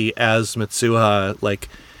Taki as Mitsuha like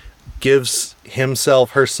gives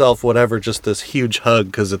herself, whatever, just this huge hug,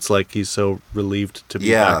 because it's like he's so relieved to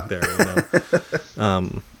be back there,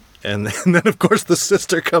 and then of course the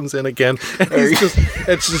sister comes in again, and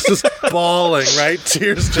it's just bawling, right?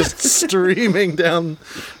 Tears just streaming down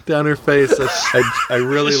her face. I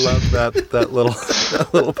really love that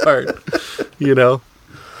little part,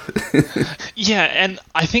 Yeah, and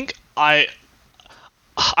I think I'm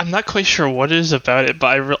not quite sure what it is about it,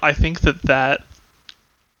 but I think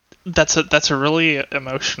that's a really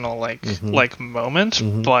emotional like moment.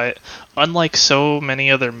 But unlike so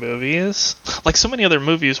many other movies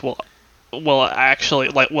will will actually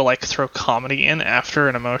will throw comedy in after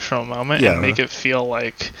an emotional moment and make it feel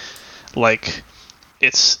like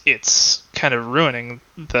it's kind of ruining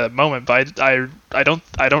the moment. But I don't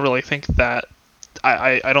really think that.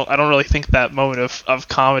 I don't really think that moment of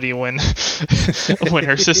comedy when when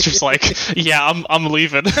her sister's like, yeah, I'm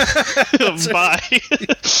leaving. Bye.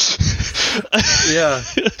 Yeah.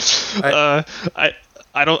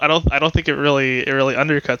 I don't think it really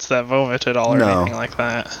undercuts that moment at all or anything like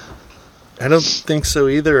that. I don't think so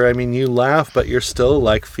either. I mean, you laugh, but you're still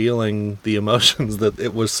like feeling the emotions that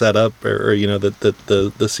it was set up, or you know, that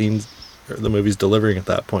the scenes or the movie's delivering at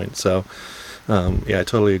that point. So, yeah, I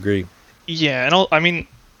totally agree. Yeah, and I mean,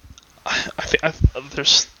 I think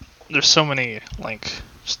there's so many like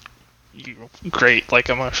great like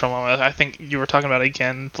emotional moments. I think you were talking about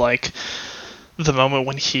again like the moment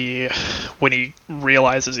when he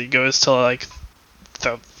realizes he goes to like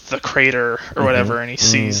the crater or whatever, and he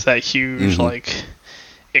sees that huge like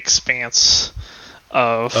expanse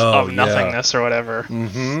of nothingness or whatever,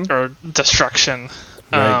 or destruction,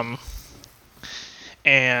 right.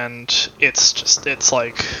 And it's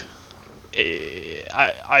like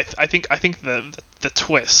I think the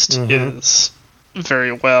twist is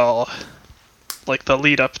very well, like the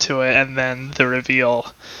lead up to it and then the reveal.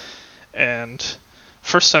 And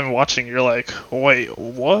first time watching, you're like, wait,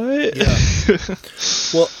 what? Yeah.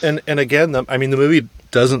 Well, and again, I mean, the movie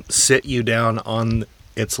doesn't sit you down on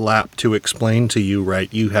its lap to explain to you,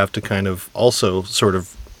 right? You have to kind of also sort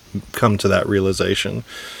of come to that realization,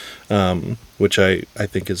 which I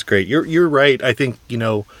think is great. You're right. I think, you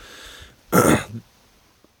know,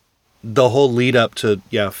 the whole lead up to,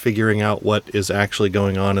 figuring out what is actually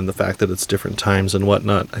going on and the fact that it's different times and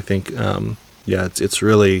whatnot, I think, it's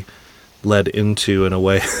really led into, in a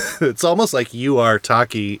way, it's almost like you are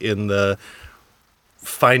Taki in the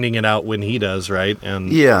finding it out when he does, right? And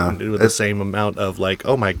with the same amount of like,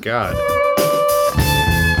 oh my god.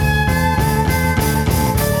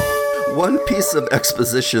 One piece of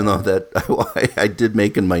exposition though that I did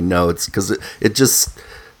make in my notes, because it just,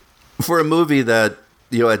 for a movie that,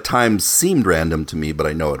 you know, at times seemed random to me, but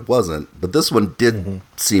I know it wasn't, but this one did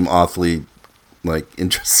seem awfully like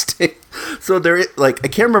interesting. So there, like, I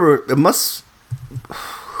can't remember who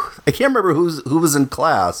was in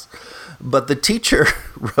class, but the teacher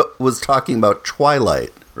was talking about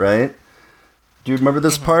Twilight, right? Do you remember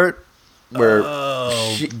this part? Where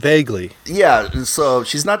vaguely. Yeah, so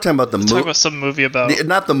she's not talking about the movie. Talking about some movie about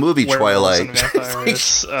not the movie Twilight. And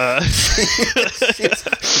vampires.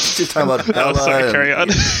 She's talking about Bella. Sorry, carry on.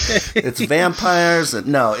 It's vampires,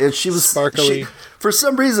 and she was sparkly. For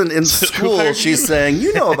some reason in school, she's saying,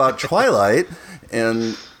 "You know about Twilight,"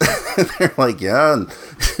 and they're like, "Yeah." And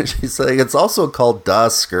she's saying it's also called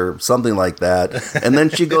Dusk or something like that, and then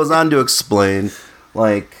she goes on to explain,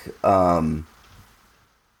 like.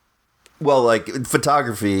 Well, like in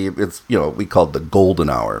photography, it's, you know, we call it the golden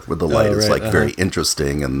hour, where the light is like very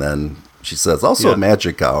interesting, and then she says also a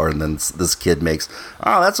magic hour, and then this kid makes,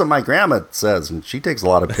 oh, that's what my grandma says, and she takes a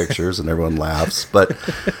lot of pictures, and everyone laughs. But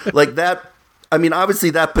like that, I mean,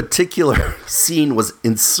 obviously that particular scene was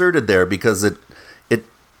inserted there because it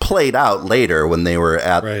played out later when they were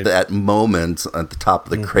at that moment at the top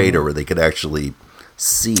of the crater where they could actually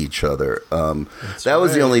see each other. That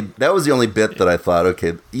was the only bit that I thought,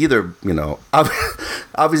 okay, either, you know,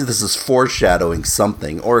 obviously this is foreshadowing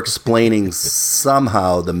something or explaining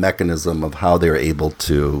somehow the mechanism of how they're able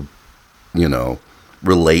to, you know,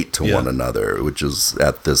 relate to one another, which is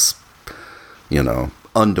at this, you know,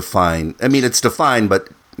 undefined. I mean, it's defined, but,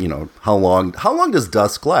 you know, how long does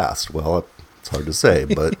dusk last? Well, it's hard to say,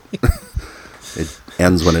 but it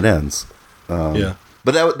ends when it ends.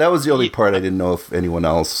 But that was the only part. I didn't know if anyone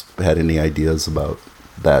else had any ideas about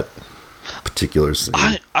that particular scene.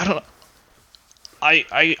 I don't.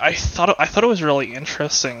 I thought it was really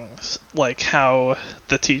interesting, like how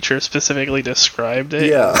the teacher specifically described it.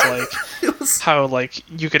 Yeah, like how like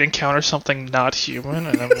you could encounter something not human,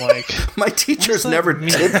 and I'm like, my teachers never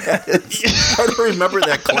did that. I don't remember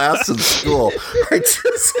that class in school. I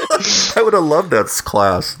would have loved that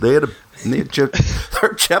class. They had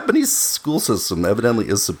our Japanese school system evidently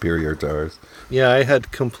is superior to ours. Yeah, I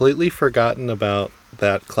had completely forgotten about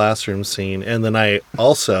that classroom scene, and then I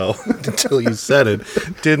also, until you said it,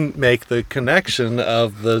 didn't make the connection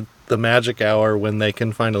of the magic hour when they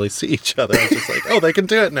can finally see each other. I was just like, oh, they can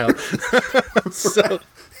do it now. So,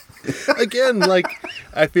 again, like,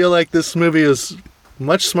 I feel like this movie is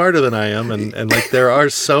much smarter than I am, and like there are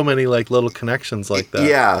so many like little connections like that.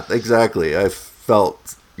 Yeah, exactly. I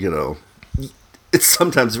felt, you know, it's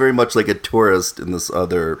sometimes very much like a tourist in this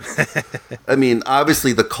other. I mean,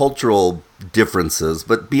 obviously the cultural differences,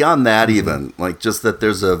 but beyond that, even like just that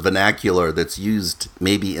there's a vernacular that's used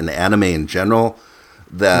maybe in anime in general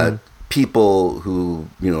that people who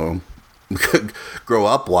grow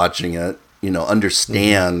up watching it,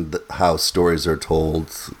 understand how stories are told.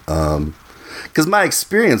 Because my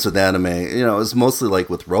experience with anime, is mostly like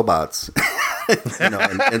with robots,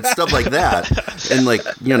 and stuff like that, and like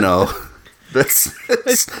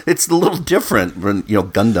it's a little different from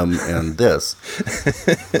Gundam and this.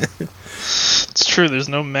 It's true. There's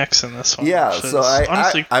no mechs in this one. Yeah, so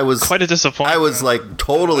I was quite a disappointment. I was like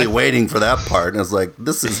totally waiting for that part, and I was like,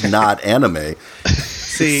 "This is not anime."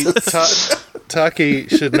 See, Taki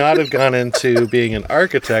should not have gone into being an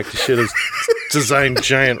architect. He should have designed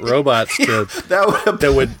giant robots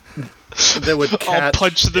that would catch.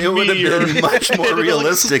 Punch the It would have been meteor. much more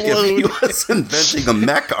realistic if he explode. was inventing a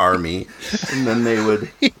mech army, and then they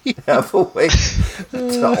would have a way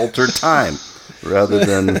to alter time rather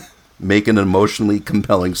than make an emotionally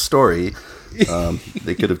compelling story.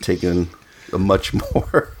 They could have taken a much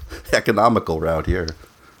more economical route here.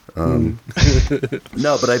 No,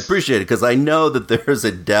 but I appreciate it because I know that there's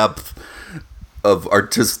a depth of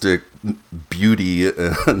artistic beauty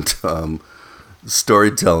and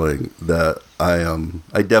storytelling that I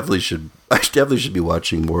definitely should be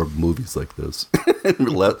watching more movies like this.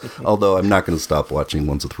 Although I'm not going to stop watching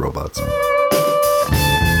ones with robots.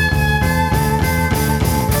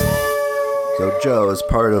 So Joe, as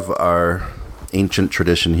part of our ancient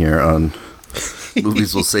tradition here on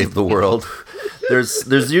Movies Will Save the World,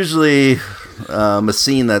 there's usually a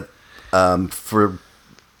scene that for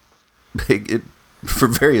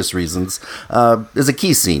various reasons is a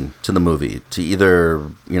key scene to the movie, to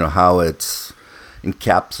either how it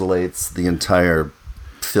encapsulates the entire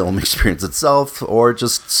film experience itself, or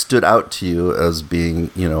just stood out to you as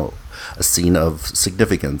being a scene of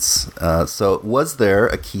significance. So was there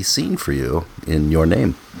a key scene for you in Your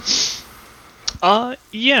Name?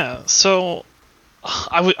 Yeah. So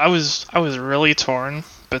I was really torn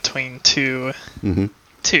between two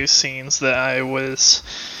scenes that I was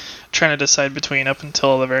trying to decide between up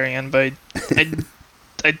until the very end, but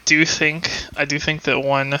I do think that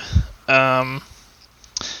one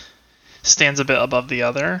stands a bit above the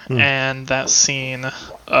other, and that scene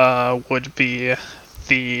would be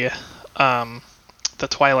the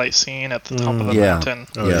Twilight scene at the top of the mountain.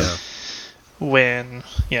 Oh, yeah. When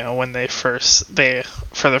they for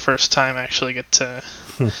the first time actually get to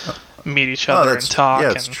meet each other and talk.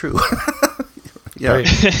 Yeah, it's true. Yeah.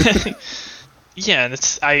 Yeah, and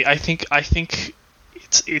I think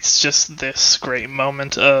it's just this great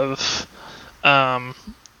moment of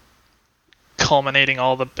culminating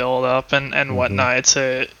all the build up and whatnot. It's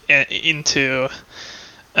into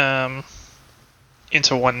one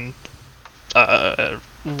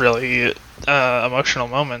really emotional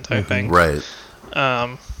moment, I think. Right.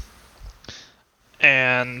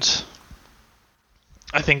 And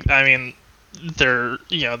I think, they're,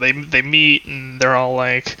 they meet and they're all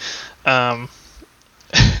like,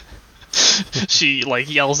 she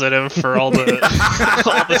like yells at him for all the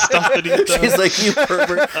all the stuff that he's done. She's like, "You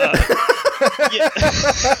pervert."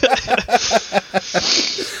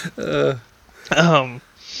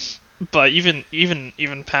 But even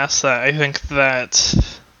past that, I think that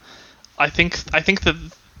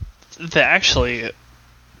actually,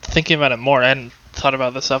 thinking about it more, I hadn't thought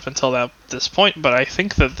about this up until this point, but I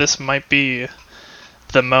think that this might be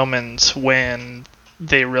the moment when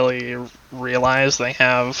they really realize they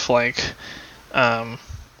have like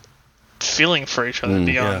feeling for each other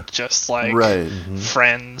beyond just like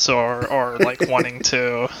friends or like wanting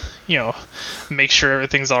to make sure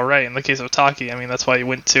everything's all right. In the case of Taki, that's why he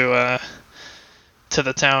went to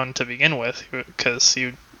the town to begin with, because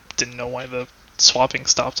you didn't know why the swapping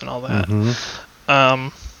stopped and all that.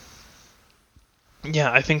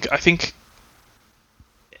 I think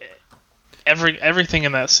everything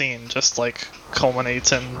in that scene just like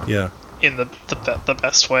culminates in the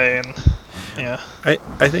best way. And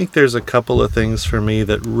I think there's a couple of things for me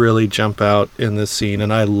that really jump out in this scene,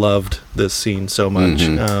 and I loved this scene so much.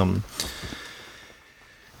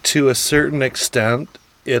 To a certain extent,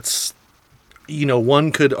 it's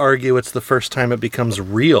one could argue it's the first time it becomes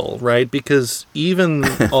real, right? Because even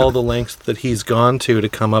all the lengths that he's gone to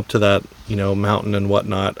come up to that mountain and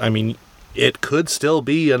whatnot, it could still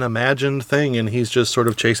be an imagined thing, and he's just sort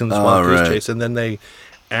of chasing this wild goose chase, and then they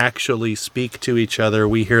actually speak to each other.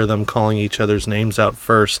 We hear them calling each other's names out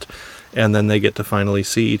first, and then they get to finally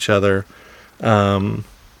see each other. And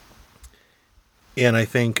I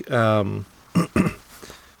think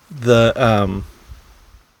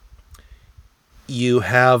you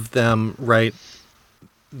have them write.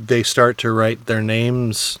 They start to write their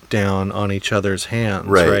names down on each other's hands,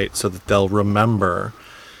 right? So that they'll remember.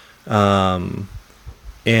 And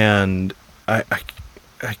I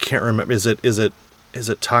can't remember. Is it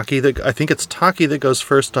Taki that? I think it's Taki that goes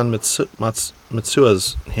first on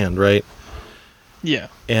Mitsuha's hand, right? Yeah.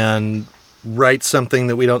 And writes something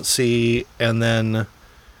that we don't see, and then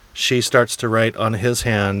she starts to write on his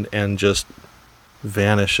hand and just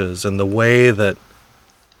vanishes. And the way that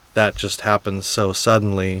just happens so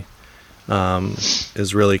suddenly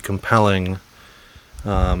is really compelling.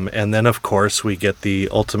 And then, of course, we get the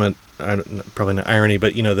ultimate, probably not irony,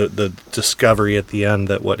 but, the discovery at the end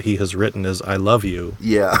that what he has written is "I love you."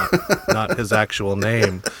 Yeah. not his actual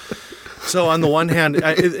name. So on the one hand,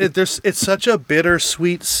 it's such a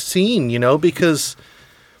bittersweet scene, because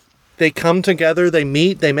they come together, they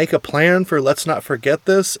meet, they make a plan for let's not forget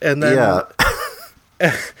this, and then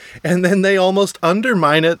and then they almost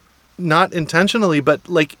undermine it, not intentionally, but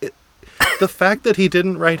the fact that he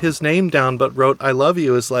didn't write his name down but wrote "I love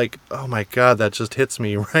you" is like, oh my God, that just hits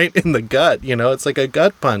me right in the gut. It's like a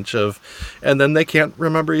gut punch and then they can't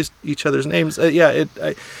remember each other's names.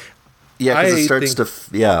 Because it starts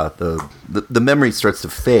the memory starts to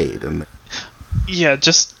fade, and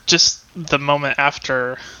just the moment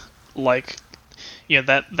after, that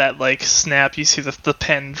snap, you see the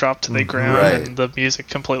pen drop to the ground, and the music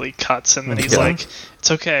completely cuts, and then he's like,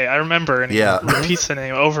 "It's okay, I remember," and he repeats the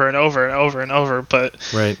name over and over and over and over, but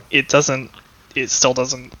it still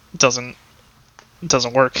doesn't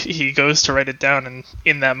work. He goes to write it down, and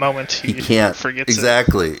in that moment he can't forgets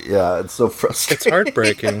exactly. It's so frustrating. It's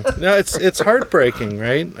heartbreaking. No, it's heartbreaking,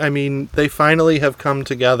 right? I mean, they finally have come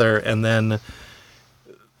together, and then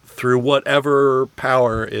through whatever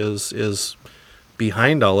power is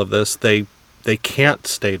behind all of this, they can't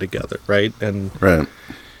stay together, right? And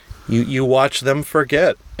you watch them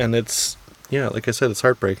forget, and it's like I said, it's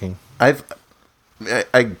heartbreaking. I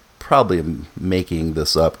probably am making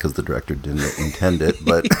this up because the director didn't intend it,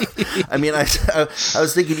 but I mean, I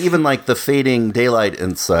was thinking even like the fading daylight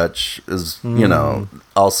and such is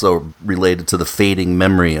also related to the fading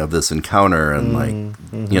memory of this encounter, and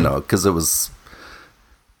because it was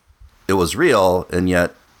real, and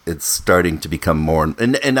yet it's starting to become more,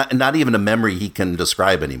 and not even a memory he can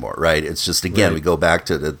describe anymore, right? It's just, again, we go back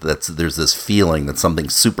to there's this feeling that something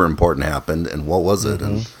super important happened, and what was it?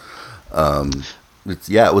 And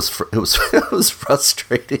it was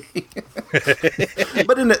frustrating,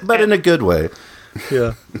 but in a good way.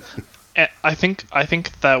 Yeah. I think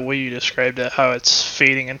that way you described it, how it's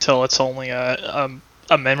fading until it's only a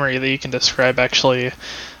memory that you can describe. Actually,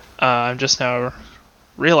 I'm just now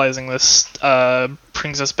realizing this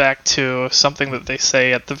brings us back to something that they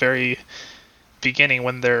say at the very beginning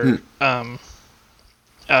when they're kind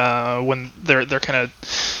of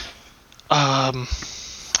I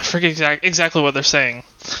forget exactly what they're saying,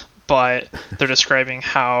 but they're describing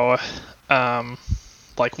how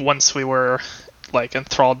once we were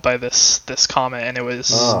enthralled by this comet, and it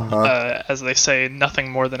was as they say,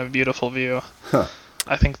 nothing more than a beautiful view.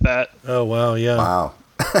 I think that. Oh wow! Yeah. Wow.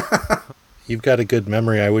 You've got a good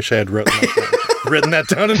memory. I wish I had written that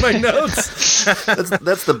down in my notes.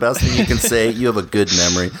 That's the best thing you can say. You have a good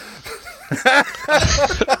memory.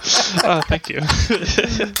 Thank you.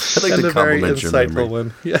 I'd like to compliment your memory.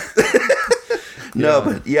 One. Yeah. No,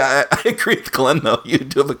 but I agree with Glenn though. You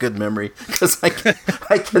do have a good memory, because I can.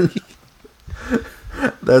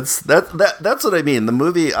 That's what I mean. The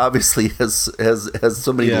movie obviously has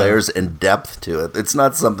so many layers and depth to it. It's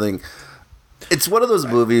not something. It's one of those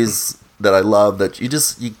movies that I love that you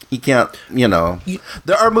can't,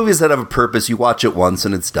 there are movies that have a purpose. You watch it once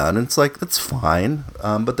and it's done. And it's like, that's fine.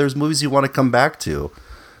 But there's movies you want to come back to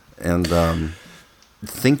and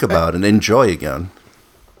think about and enjoy again.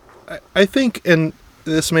 I think, and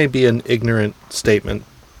this may be an ignorant statement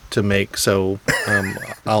to make, so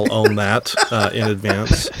I'll own that in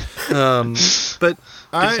advance. But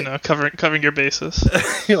covering your bases.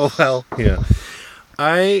 Well, yeah.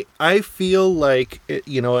 I feel like,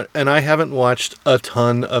 and I haven't watched a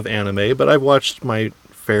ton of anime, but I've watched my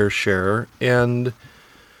fair share. And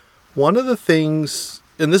one of the things,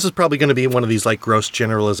 and this is probably going to be one of these gross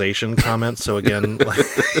generalization comments. So again,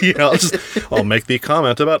 I'll make the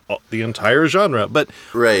comment about the entire genre. But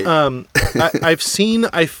right, I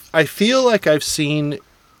feel like I've seen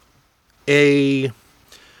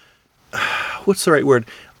what's the right word?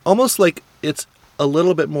 Almost like it's a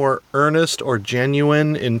little bit more earnest or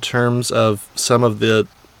genuine in terms of some of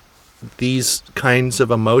these kinds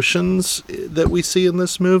of emotions that we see in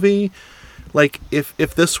this movie. Like if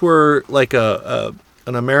this were like a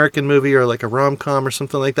an American movie or like a rom-com or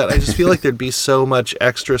something like that, I just feel like there'd be so much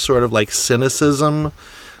extra sort of like cynicism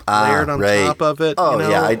layered on top of it. Oh, you know?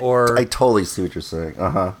 yeah. I I totally see what you're saying.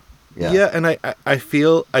 Uh-huh. Yeah, and I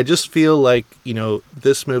just feel like, you know,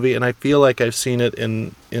 this movie, and I feel like I've seen it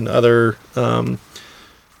in other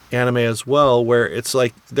anime as well, where it's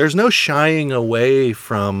like there's no shying away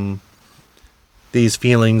from these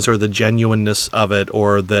feelings or the genuineness of it,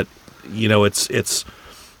 or that, you know, it's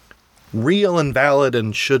real and valid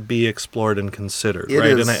and should be explored and considered,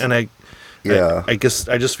 right? Is. I guess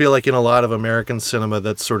I just feel like in a lot of American cinema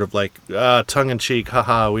that's sort of like tongue-in-cheek,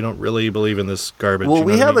 haha, we don't really believe in this garbage. Well, you know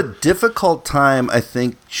we what I have mean? a difficult time, I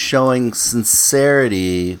think, showing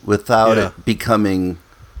sincerity without it becoming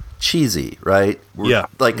cheesy, right?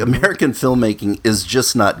 Like, American filmmaking is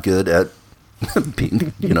just not good at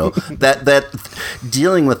being, you know, that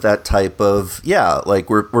dealing with that type of, like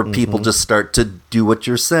where people just start to do what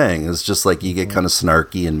you're saying. It's just like you get kind of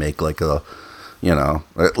snarky and make like a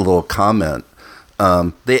little comment.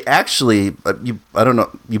 They actually, I don't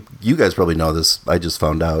know, you guys probably know this. I just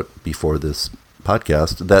found out before this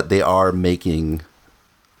podcast that they are making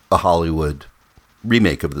a Hollywood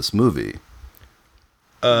remake of this movie.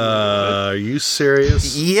 Are you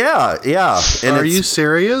serious? Yeah. And are you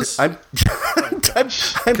serious? I'm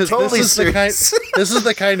totally serious. This is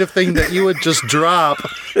the kind of thing that you would just drop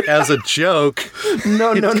as a joke.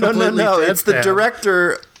 No. It's the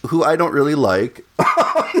director who I don't really like.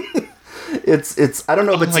 It's I don't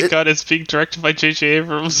know. Oh my god! It's being directed by J.J.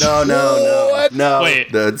 Abrams. No.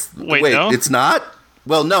 Wait, wait, no? It's not.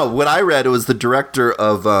 Well, no. What I read, it was the director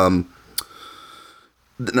of.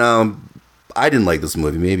 No, I didn't like this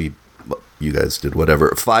movie. Maybe you guys did.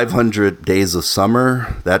 Whatever. 500 Days of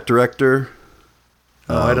Summer. That director.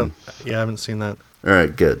 I don't. Yeah, I haven't seen that. All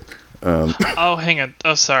right, good. Oh, hang on.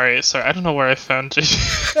 Oh, sorry. I don't know where I found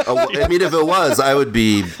J.J. I mean, if it was, I would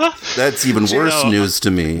be. That's even worse news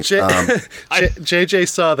to me. JJ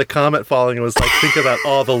saw the comet falling and was like, think about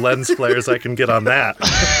all the lens flares I can get on that.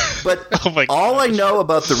 But all I know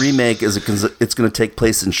about the remake is it's going to take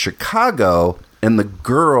place in Chicago, and the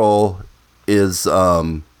girl is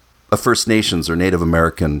a First Nations or Native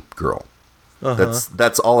American girl.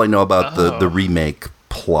 That's all I know about the remake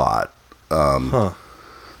plot.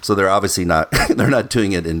 So they're obviously not they're not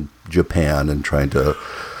doing it in Japan and trying to.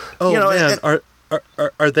 Oh, man,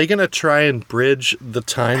 are they going to try and bridge the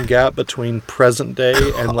time gap between present day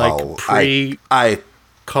and like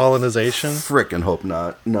pre-colonization? Frickin' hope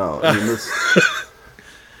not. No, I mean this.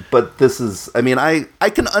 But this is. I mean, I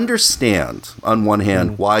can understand on one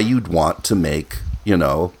hand why you'd want to make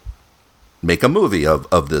a movie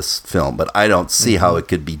of this film, but I don't see how it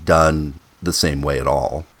could be done the same way at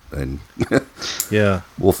all. And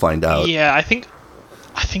we'll find out. Yeah, I think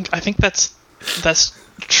that's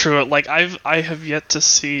true. Like I have yet to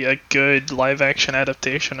see a good live action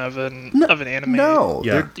adaptation of an anime. No,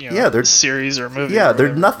 they're series or movie. Yeah,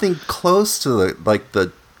 they're nothing close to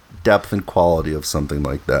the depth and quality of something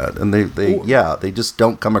like that, and they just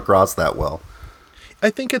don't come across that well. I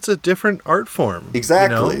think it's a different art form.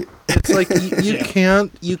 Exactly. You know? It's like you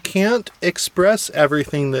can't express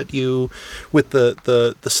everything that you with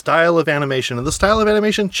the style of animation, and the style of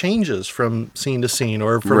animation changes from scene to scene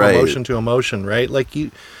or from emotion to emotion, right? Like to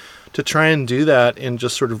try and do that and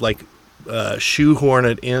just sort of like shoehorn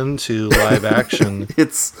it into live action.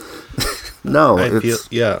 And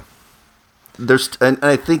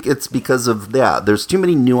I think it's because of there's too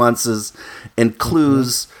many nuances and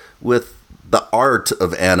clues with the art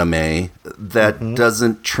of anime that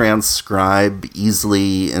doesn't transcribe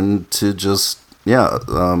easily into just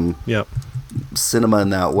cinema in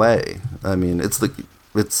that way. I mean, it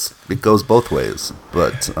goes both ways,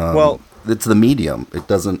 but it's the medium. It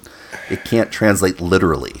can't translate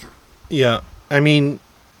literally. Yeah, I mean,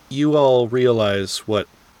 you all realize what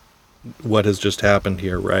has just happened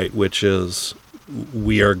here, right? Which is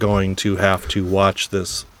we are going to have to watch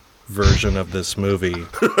this version of this movie and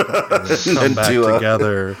come back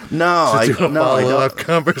together to do a follow-up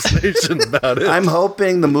conversation about it. I'm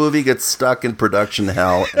hoping the movie gets stuck in production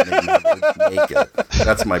hell and they never make it.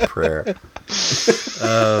 That's my prayer.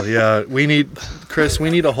 We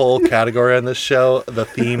need a whole category on this show, the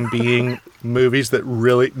theme being movies that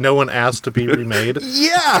really no one asked to be remade.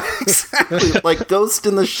 Yeah, exactly. Like Ghost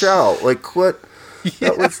in the Shell. Like what?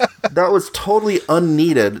 Yeah. That was totally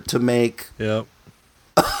unneeded to make. Yep.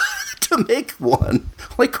 To make one.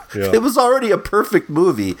 It was already a perfect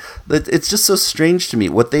movie. It's just so strange to me.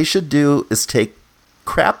 What they should do is take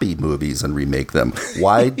crappy movies and remake them.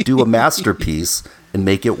 Why do a masterpiece and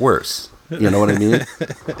make it worse? You know what I mean?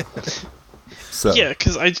 So yeah,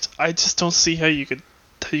 because I just don't see how you could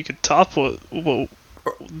top what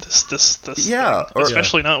this Yeah, thing,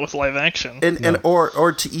 especially not with live action. and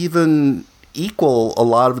or to even equal a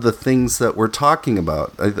lot of the things that we're talking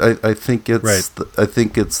about. I think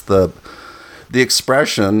it's the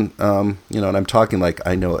expression, and I'm talking like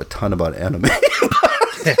I know a ton about anime.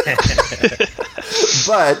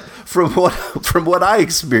 But from what I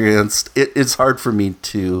experienced, it's hard for me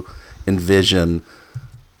to envision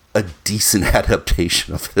a decent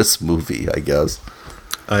adaptation of this movie, I guess.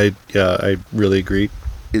 I really agree.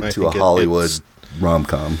 Into a Hollywood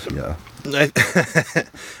rom-com, yeah.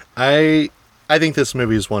 I think this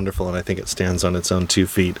movie is wonderful, and I think it stands on its own 2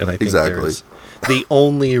 feet, and I think there's the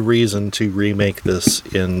only reason to remake this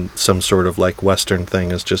in some sort of like Western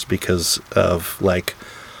thing is just because of like,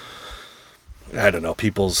 I don't know,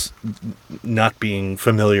 people's not being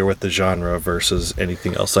familiar with the genre versus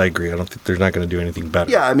anything else. I agree. I don't think they're not going to do anything better.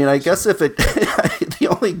 Yeah, I mean, I guess if it, the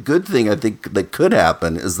only good thing I think that could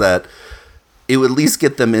happen is that it would at least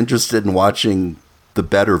get them interested in watching the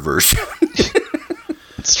better version.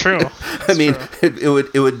 It's true. I mean,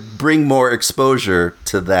 it would bring more exposure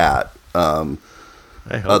to that.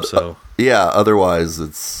 I hope so. Yeah. Otherwise,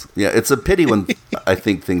 it's a pity when I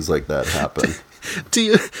think things like that happen.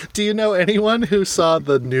 Do you know anyone who saw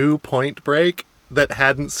the new Point Break that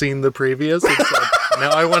hadn't seen the previous and said, now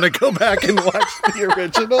I want to go back and watch the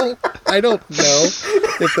original? I don't know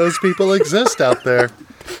if those people exist out there.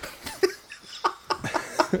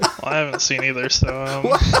 Well, I haven't seen either,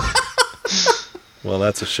 so. Well,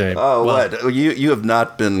 that's a shame. Oh, what? You have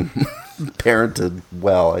not been parented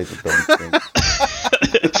well, I don't think.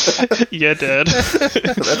 Yeah, Dad.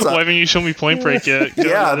 Why haven't you shown me Point Break yet?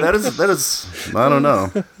 Yeah, that is. I don't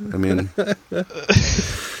know. I mean,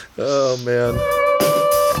 oh man.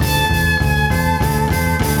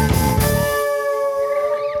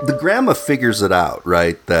 The grandma figures it out,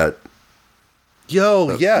 right? That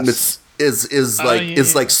yes. is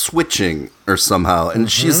like switching or somehow,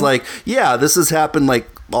 and she's like, yeah, this has happened like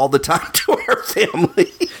all the time to our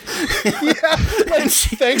family. Yeah,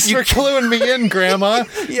 thanks for cluing me in, Grandma.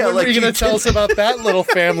 Yeah, when are you going to tell us about that little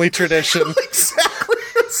family tradition? Exactly.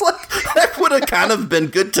 It's like that would have kind of been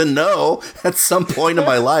good to know at some point in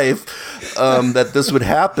my life that this would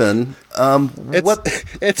happen. What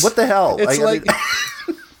the hell? It's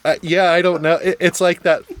I don't know. It's like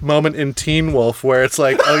that moment in Teen Wolf where it's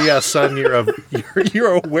like, oh yeah, son, you're a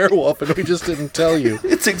werewolf, and we just didn't tell you.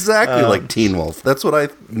 It's exactly like Teen Wolf. That's what I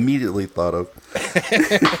immediately thought of.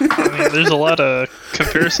 I mean, there's a lot of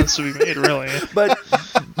comparisons to be made, really. But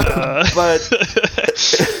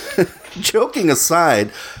joking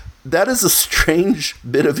aside, that is a strange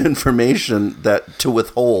bit of information that to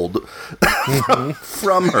withhold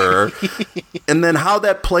from her, and then how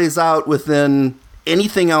that plays out within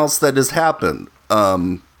anything else that has happened.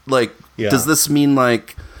 Does this mean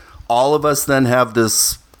like all of us then have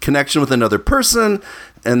this connection with another person,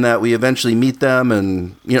 and that we eventually meet them?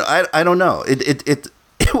 And I don't know. It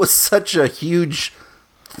was such a huge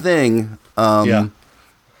thing that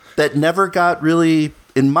never got really,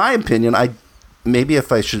 in my opinion. Maybe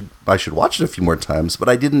if I should watch it a few more times, but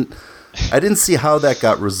I didn't see how that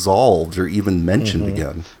got resolved or even mentioned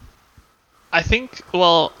again. I think.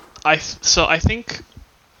 Well, I think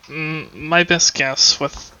my best guess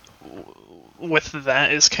with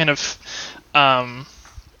that is kind of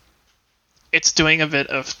it's doing a bit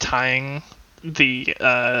of tying the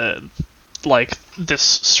like this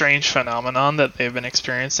strange phenomenon that they've been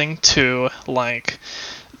experiencing to like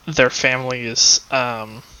their family's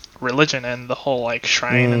religion and the whole like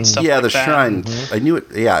shrine and stuff. Yeah, like the that. shrine. I knew it.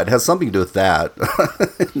 Yeah, it has something to do with that.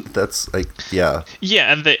 That's like Yeah,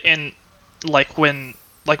 and like when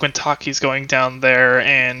Taki's going down there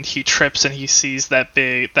and he trips and he sees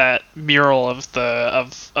that mural of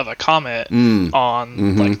a comet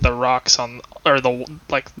on like the rocks on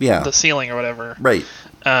the ceiling or whatever. Right.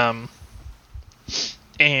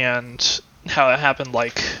 And how it happened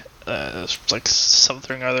like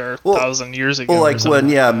something other 1,000 years ago. Well, like when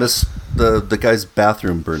the guy's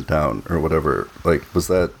bathroom burnt down or whatever. Like, was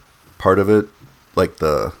that part of it? Like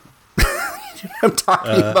the I'm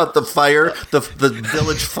talking about the fire, the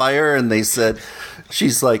village fire, and they said,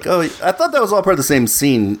 she's like, oh, I thought that was all part of the same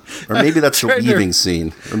scene, or maybe that's the weaving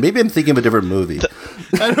scene, or maybe I'm thinking of a different movie.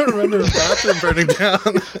 I don't remember the bathroom burning down.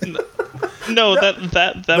 No, that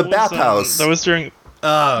the was bathhouse. That was during.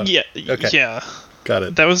 Okay. Yeah. Got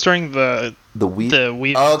it. That was during the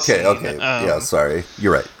weaving. Okay. Scene. Okay. Yeah. Sorry.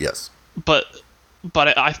 You're right. Yes. But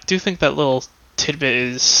I do think that little tidbit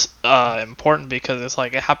is important because it's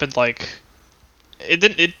like it happened like.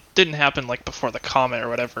 It didn't happen like before the comet or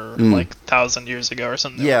whatever, like 1,000 years ago or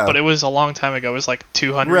something. Yeah. But it was a long time ago. It was like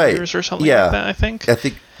 200 years or something like that, I think.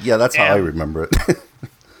 Yeah, that's how I remember it.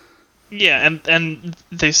 Yeah, and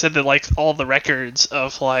they said that like all the records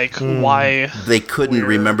of like why they couldn't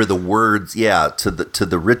remember the words. Yeah, to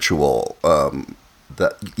the ritual.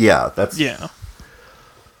 That's yeah.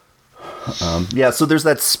 So there's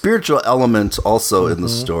that spiritual element also in the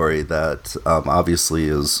story that obviously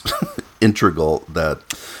is integral. That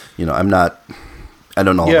I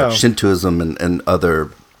don't know about Shintoism and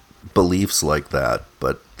other beliefs like that,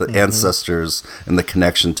 but the ancestors and the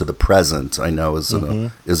connection to the present, I know, is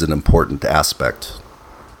an important aspect.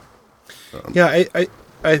 I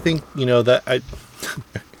think that I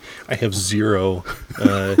have zero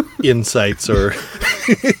insights or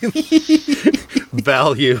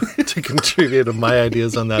value to contribute to my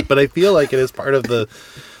ideas on that, but I feel like it is part of the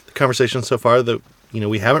conversation so far that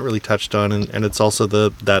we haven't really touched on, and it's also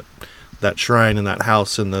that shrine and that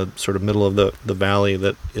house in the sort of middle of the valley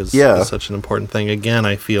that is such an important thing. Again,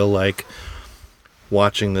 I feel like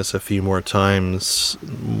watching this a few more times,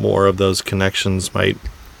 more of those connections might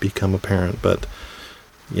become apparent. But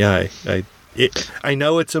yeah, I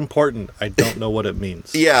know it's important. I don't know what it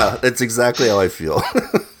means. Yeah, that's exactly how I feel.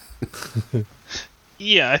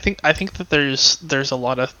 Yeah, I think that there's a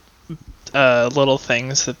lot of little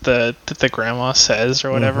things that the grandma says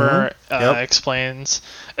or whatever explains,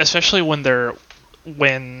 especially when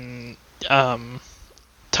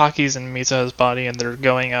Taki's in Mizuha's body and they're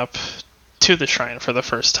going up to the shrine for the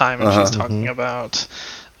first time, and she's talking about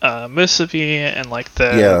Musubi and like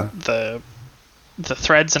the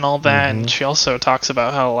threads and all that, and she also talks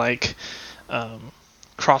about how like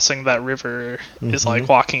crossing that river is like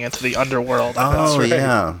walking into the underworld. Oh,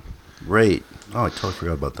 right. Right. Oh, I totally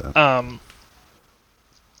forgot about that.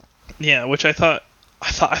 Yeah, which I thought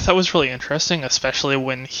was really interesting, especially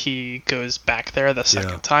when he goes back there the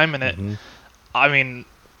second time, and it. I mean,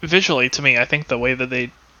 visually to me, I think the way that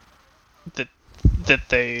they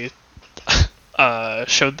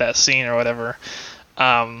showed that scene or whatever,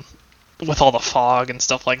 with all the fog and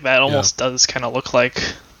stuff like that, almost does kind of look like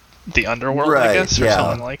the underworld, right, I guess, or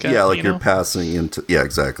something like it. Yeah, like you're passing into. Yeah,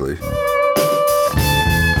 exactly.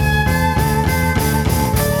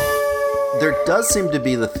 There does seem to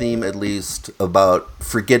be the theme, at least, about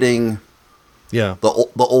forgetting the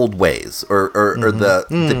old ways, or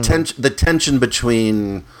the tension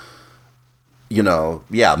between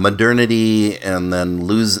modernity and then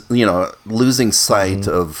losing sight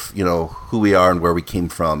of who we are and where we came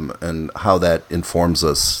from and how that informs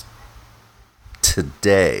us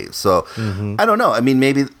today. So I don't know. I mean,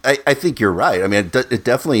 maybe I think you're right. I mean, it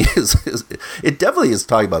definitely is. It definitely is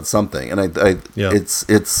talking about something, and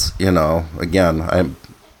it's again,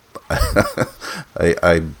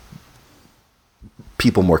 I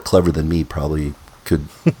people more clever than me probably could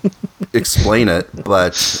explain it,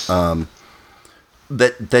 but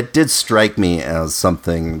that did strike me as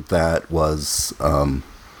something that was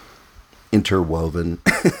interwoven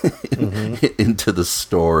into the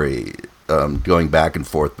story. Going back and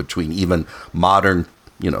forth between even modern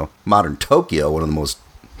Tokyo, one of the most,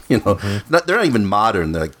 they're not even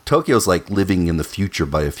modern. Tokyo's like living in the future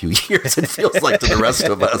by a few years. It feels like to the rest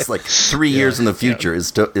of us, like 3 years in the future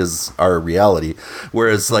is our reality.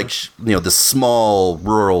 Whereas like, the small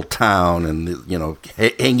rural town and,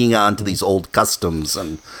 hanging on to these old customs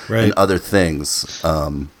and other things.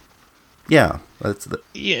 That's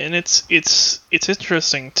and it's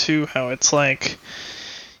interesting too, how it's like,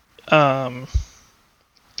 I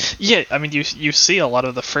mean, you see a lot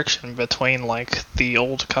of the friction between like the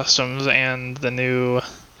old customs and the new.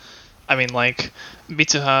 I mean, like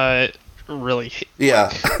Mitsuha really,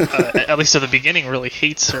 at least at the beginning, really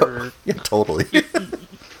hates her. Yeah, totally.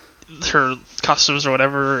 Her customs or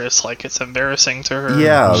whatever. It's like it's embarrassing to her.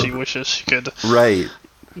 Yeah, she wishes she could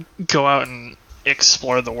go out and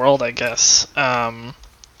explore the world, I guess. And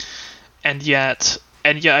yet,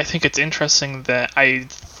 I think it's interesting that I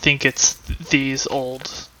think it's these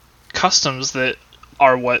old customs that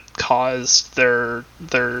are what caused their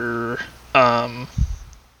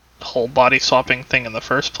whole body swapping thing in the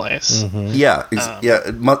first place. Exactly.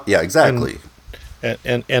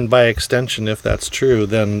 And by extension, if that's true,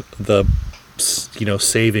 then the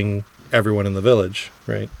saving everyone in the village,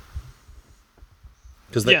 right?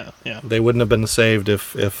 Because they wouldn't have been saved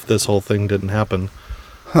if this whole thing didn't happen.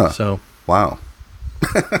 So wow.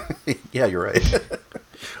 Yeah, you're right.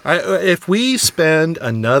 If we spend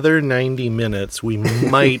another 90 minutes, we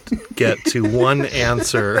might get to one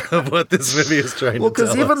answer of what this movie is trying to tell us. Well,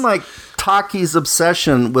 because even like Taki's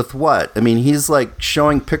obsession with what? I mean, he's like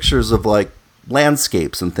showing pictures of like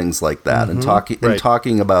landscapes and things like that, and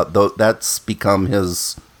talking about that's become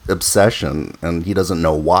his obsession, and he doesn't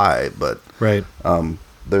know why, but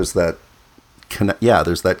there's that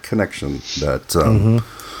connection that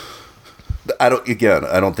I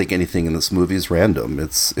don't think anything in this movie is random.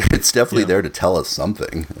 It's definitely there to tell us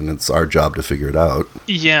something, and it's our job to figure it out.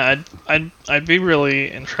 Yeah, I'd be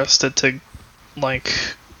really interested to like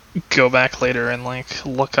go back later and like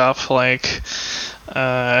look up like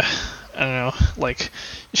I don't know, like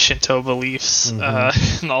Shinto beliefs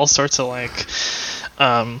and all sorts of like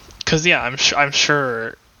because I'm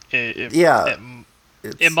sure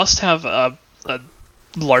it must have a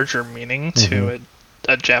larger meaning to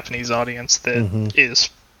a Japanese audience that is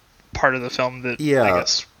part of the film that I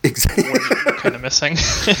guess we're kind of missing.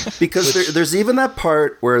 Because there's even that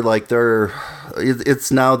part where like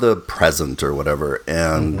it's now the present or whatever,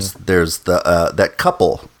 and there's the that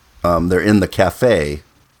couple, they're in the cafe,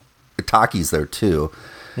 Taki's there too,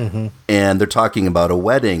 and they're talking about a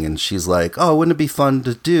wedding, and she's like, oh, wouldn't it be fun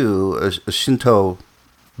to do a Shinto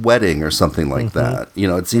wedding or something like that? You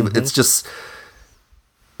know, it's even it's just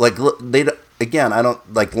like again, I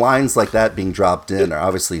don't like lines like that being dropped in are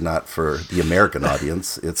obviously not for the American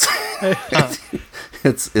audience. It's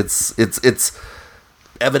it's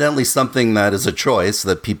evidently something that is a choice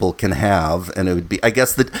that people can have, and it would be, I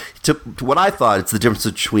guess, to what I thought, it's the difference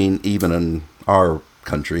between even in our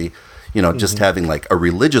country, you know, just having like a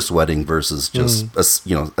religious wedding versus just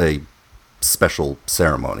a special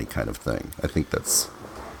ceremony kind of thing. I think that's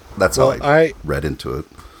how I read into it.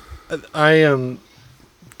 I am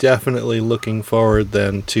definitely looking forward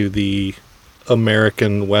then to the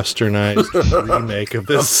American westernized remake of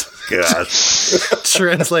this.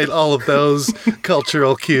 Translate all of those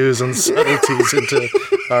cultural cues and subtleties into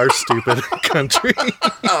our stupid country.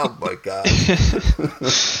 Oh my god.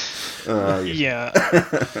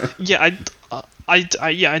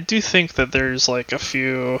 I do think that there's like a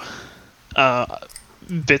few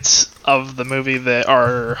bits of the movie that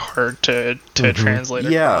are hard to translate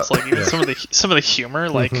across. Like even some of the humor,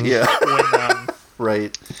 like when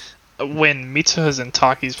right. When Mitsuha's in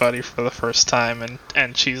Taki's body for the first time,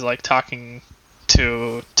 and she's like talking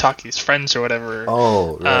to Taki's friends or whatever.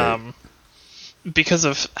 Oh, right. Because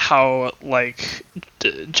of how like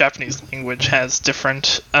Japanese language has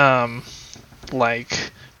different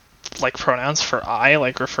like pronouns for I,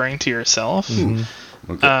 like referring to yourself.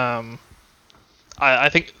 Okay. I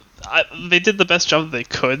think they did the best job they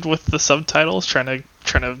could with the subtitles, trying to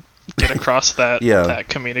get across that that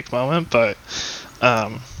comedic moment, but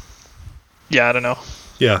I don't know.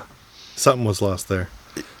 Yeah, something was lost there.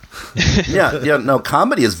 No,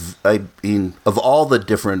 comedy is, I mean, of all the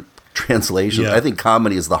different translations, I think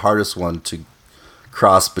comedy is the hardest one to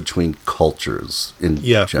cross between cultures in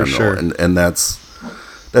general. For sure. And that's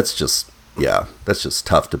just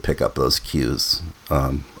tough to pick up those cues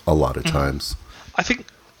a lot of times. I think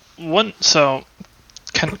kind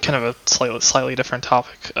of a slightly different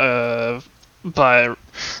topic, but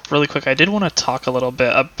really quick, I did want to talk a little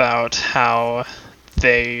bit about how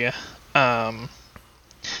they how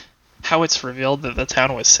it's revealed that the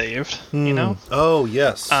town was saved, you know? Oh,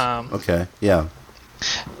 yes. Okay, yeah.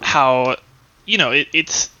 How, you know,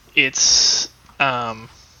 it's I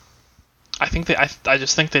think I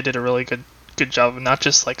just think they did a really good job of not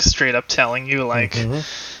just like straight up telling you like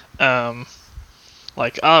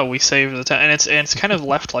like, oh, we saved the town, and it's kind of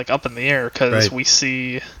left like up in the air because we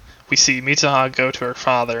see Mitsuha go to her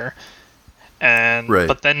father, and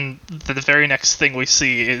but then the very next thing we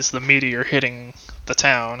see is the meteor hitting the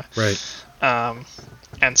town. Right.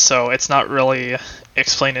 And so it's not really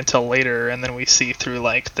explained until later, and then we see through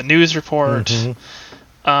like the news report,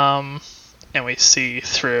 and we see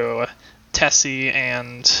through Tessie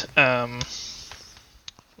and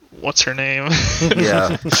what's her name?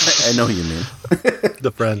 Yeah, I know who you mean.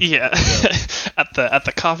 The friend. Yeah. at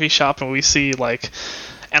the coffee shop, and we see like,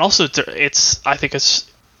 and also I think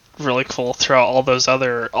it's really cool throughout all those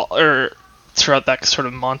other, or throughout that sort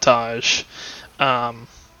of montage,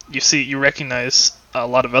 you recognize a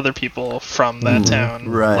lot of other people from that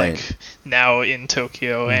town, like now in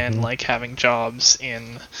Tokyo and like having jobs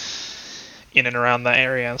in and around that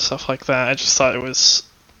area and stuff like that. I just thought it was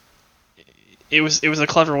a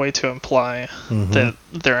clever way to imply that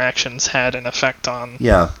their actions had an effect on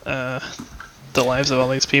the lives of all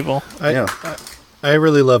these people. I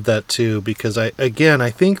really love that too, because I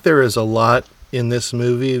think there is a lot in this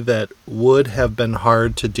movie that would have been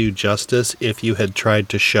hard to do justice if you had tried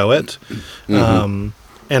to show it. And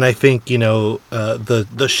I think, you know,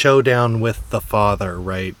 the showdown with the father,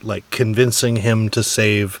 right? Like convincing him to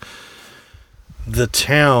save the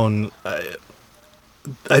town.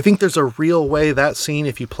 I think there's a real way that scene,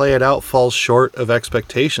 if you play it out, falls short of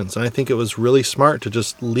expectations. And I think it was really smart to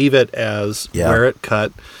just leave it as where it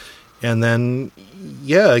cut. And then,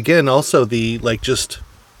 again, also the, like, just,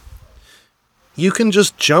 you can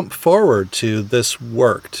just jump forward to this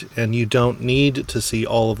worked, and you don't need to see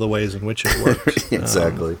all of the ways in which it worked.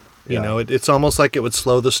 Exactly. You know, it's almost like it would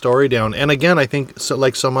slow the story down. And again, I think so,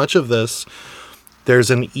 like so much of this, there's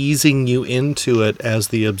an easing you into it as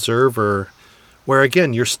the observer, where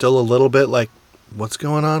again, you're still a little bit like, what's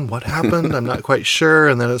going on? What happened? I'm not quite sure.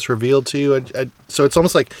 And then it's revealed to you. So it's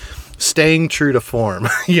almost like staying true to form,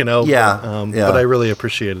 you know? Yeah. But I really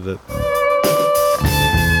appreciated it.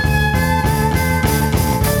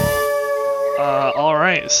 All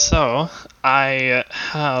right, so I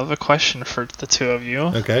have a question for the two of you.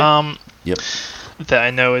 Okay. Yep. That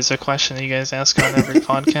I know is a question that you guys ask on every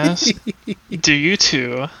podcast. Do you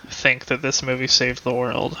two think that this movie saved the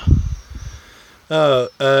world?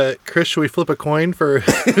 Chris, should we flip a coin for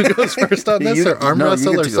who goes first on this, or arm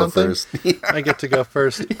wrestle or something? I get to go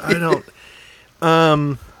first. I don't.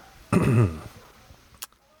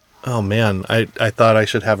 Oh man, I thought I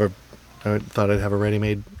should have I thought I'd have a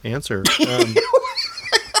ready-made answer.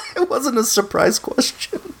 It wasn't a surprise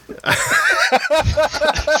question.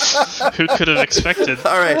 Who could have expected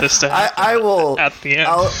this to happen I will at the end?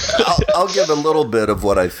 I'll give a little bit of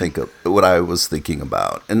what I think of what I was thinking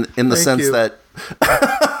about, in the Thank sense you. that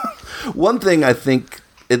one thing I think,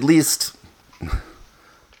 at least,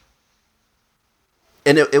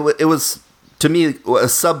 and it was to me a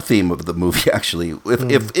sub theme of the movie, actually.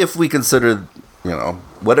 If we consider, you know,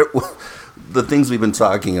 the things we've been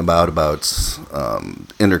talking about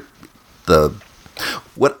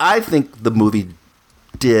what I think the movie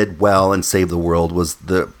did well and saved the world was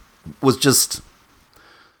just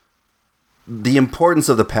the importance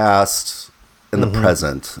of the past and the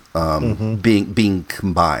present being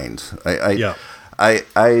combined.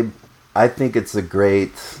 I think it's a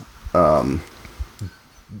great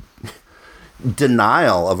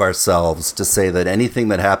denial of ourselves to say that anything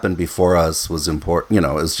that happened before us was important. You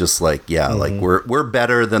know, it's just like, like we're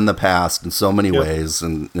better than the past in so many ways,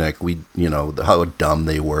 and like we, you know, how dumb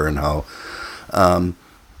they were, and how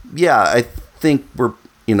I think we're,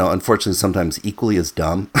 you know, unfortunately sometimes equally as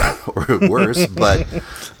dumb or worse, but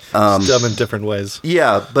dumb in different ways.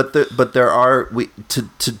 Yeah, but there are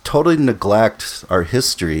to totally neglect our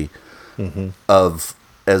history of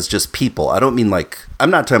as just people. I don't mean like,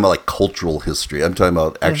 I'm not talking about like cultural history. I'm talking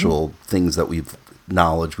about actual things that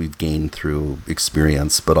knowledge we've gained through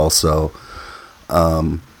experience, but also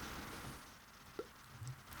I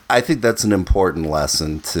think that's an important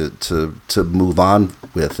lesson to move on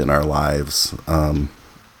with in our lives. You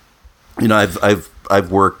know,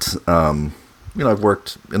 I've worked I've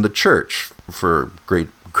worked in the church for a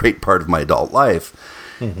great part of my adult life,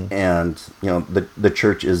 and you know, the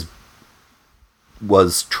church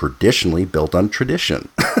was traditionally built on tradition.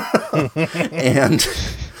 And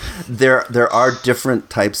there are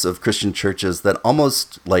different types of Christian churches that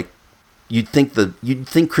almost like you'd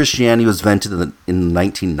think Christianity was invented in the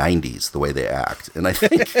 1990s, the way they act. And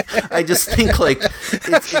I just think like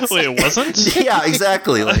Wait, it wasn't? Yeah,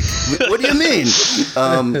 exactly. Like, what do you mean?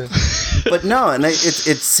 But no, and it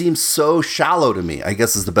seems so shallow to me, I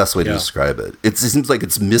guess is the best way to describe it. It seems like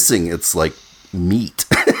it's missing its like meat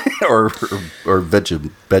or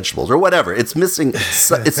vegetables or whatever. It's missing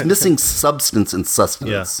substance and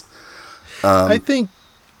sustenance. I think.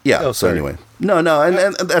 Yeah. Oh, so sorry. anyway, no,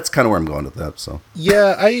 and that's kind of where I'm going with that. So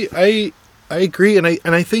yeah, I agree, and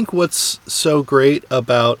I think what's so great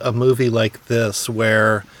about a movie like this,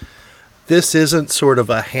 where this isn't sort of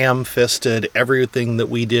a ham-fisted everything that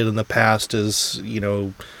we did in the past is, you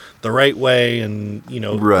know, the right way, and you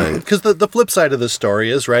know, right? Because the flip side of the story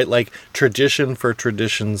is, right, like tradition for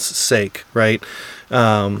tradition's sake, right?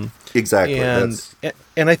 Exactly.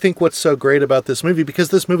 And I think what's so great about this movie, because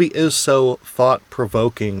this movie is so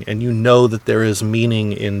thought-provoking, and you know that there is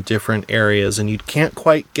meaning in different areas, and you can't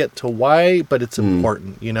quite get to why, but it's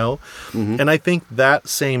important, you know? And I think that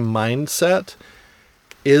same mindset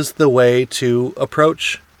is the way to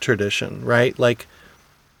approach tradition, right? Like,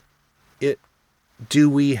 do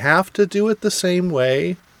we have to do it the same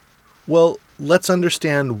way? Well, let's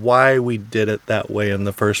understand why we did it that way in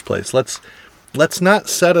the first place. Let's not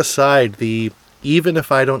set aside even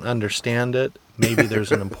if I don't understand it, maybe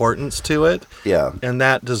there's an importance to it. Yeah. And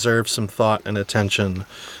that deserves some thought and attention.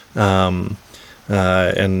 And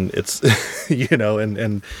it's, you know,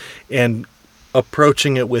 and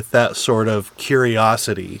approaching it with that sort of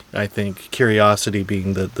curiosity, I think, curiosity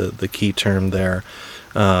being the key term there,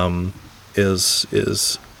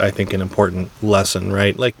 is I think an important lesson,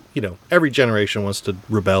 right? Like, you know, every generation wants to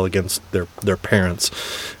rebel against their parents.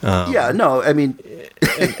 Yeah, no, I mean,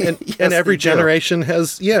 and yes, every generation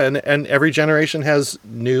has, and every generation has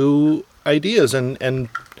new ideas, and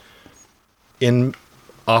in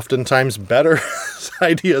oftentimes better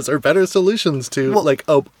ideas or better solutions to like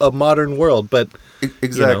a modern world. But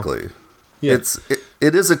exactly, yeah.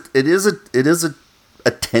 it is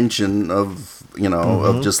a tension of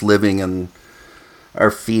of just living in our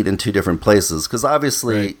feet in two different places, because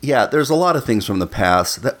obviously there's a lot of things from the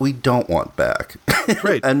past that we don't want back,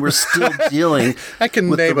 right? And we're still dealing I can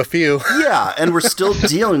name a few. And we're still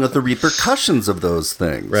dealing with the repercussions of those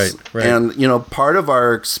things, right. And part of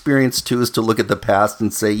our experience too is to look at the past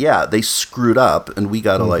and say, they screwed up and we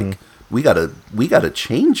gotta we gotta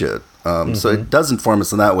change it, so it does inform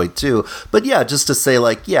us in that way too. But just to say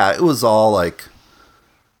it was all like,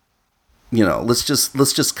 let's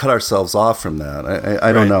just cut ourselves off from that.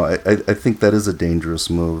 I don't know. I think that is a dangerous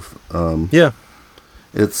move.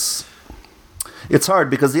 It's hard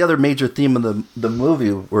because the other major theme of the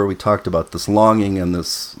movie, where we talked about this longing and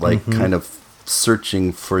this kind of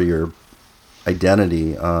searching for your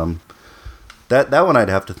identity, that one I'd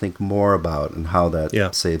have to think more about and how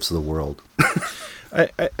that saves the world.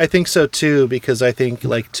 I think so too, because I think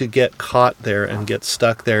to get caught there and get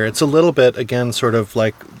stuck there, it's a little bit, again, sort of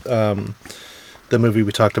like the movie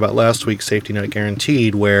we talked about last week, Safety Not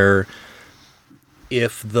Guaranteed, where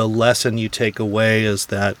if the lesson you take away is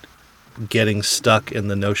that getting stuck in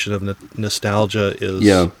the notion of nostalgia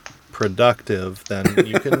is productive, then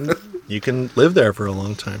you can live there for a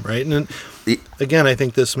long time, right? And again, I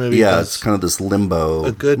think this movie does it's kind of this limbo,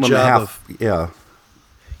 a good job of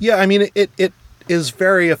I mean, it is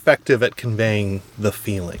very effective at conveying the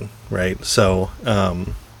feeling, right? So,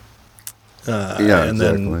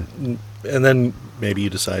 exactly. And then maybe you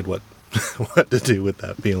decide what to do with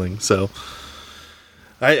that feeling. So,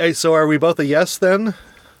 so are we both a yes then?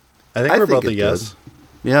 I think we're both a yes.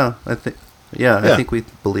 Did. Yeah, I think. Yeah, I think we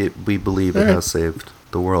believe it has saved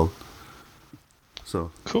the world.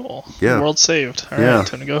 So cool. Yeah. World saved. All right,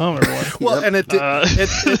 time to go home, everyone. Well, and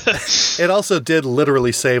it also did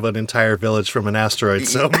literally save an entire village from an asteroid,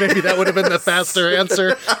 so maybe that would have been the faster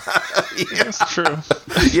answer. That's true.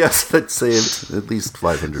 Yes, that saved at least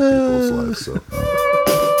 500 people's lives. So.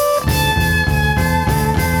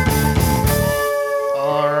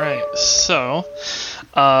 All right, so.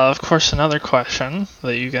 Of course, another question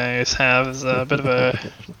that you guys have is a bit of a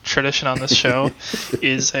tradition on this show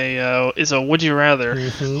is a would you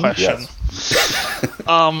rather question.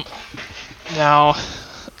 Yes. Now,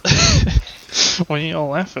 what are you all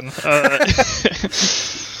laughing?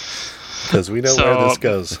 Because we know where this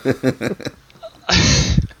goes.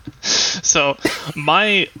 So,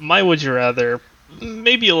 my would you rather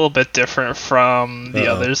maybe a little bit different from the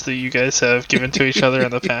others that you guys have given to each other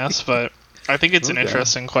in the past, but. I think it's an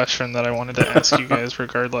interesting question that I wanted to ask you guys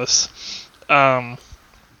regardless.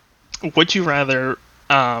 Would you rather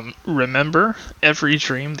remember every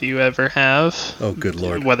dream that you ever have? Oh, good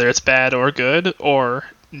Lord. Whether it's bad or good, or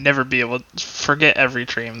never be able to forget every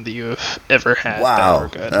dream that you've ever had? Wow. Bad or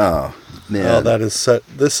good? Oh, man. Oh, that is so...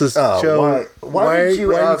 This is... Joe, why did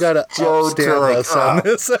you gotta Joe upstand us on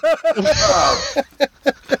this?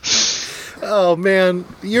 Oh man,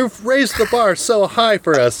 you've raised the bar so high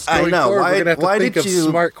for us. Going forward, we're gonna have to think of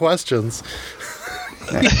smart questions.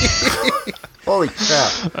 Holy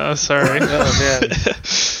crap! Oh, sorry. Oh man.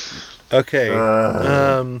 Okay.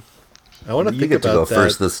 I want to think about that. You get to go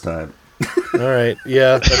first this time. All right.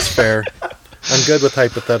 Yeah, that's fair. I'm good with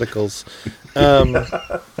hypotheticals.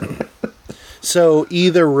 So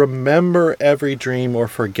either remember every dream or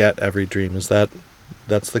forget every dream.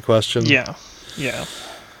 That's the question? Yeah. Yeah.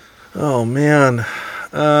 Oh, man.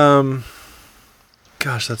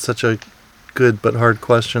 Gosh, that's such a good but hard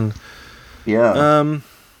question. Yeah.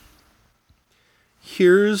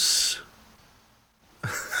 Here's...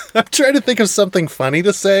 I'm trying to think of something funny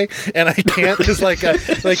to say, and I can't because,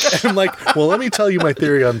 I'm like, well, let me tell you my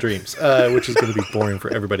theory on dreams, which is going to be boring for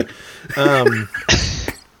everybody.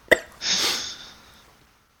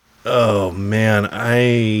 Oh, man.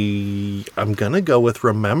 I'm going to go with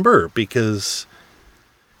remember because...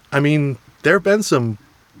 I mean, there have been some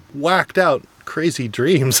whacked out, crazy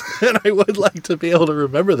dreams, and I would like to be able to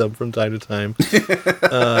remember them from time to time.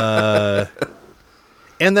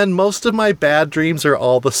 And then most of my bad dreams are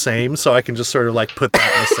all the same, so I can just sort of put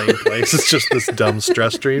that in the same place. It's just this dumb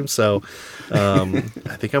stress dream. So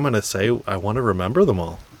I think I'm going to say I want to remember them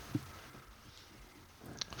all.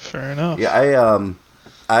 Fair enough. Yeah,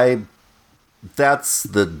 that's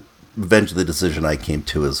eventually the decision I came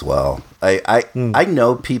to as well. I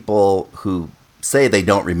know people who say they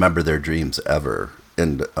don't remember their dreams ever,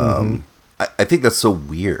 and I think that's so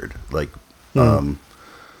weird.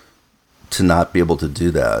 To not be able to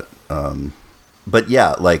do that. But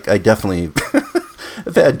yeah, I definitely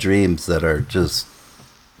have had dreams that are just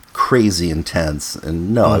crazy intense,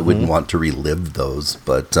 and no, I wouldn't want to relive those.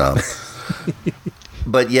 But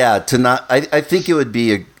but yeah, to not, I think it would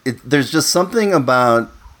be there's just something about,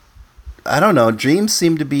 I don't know, dreams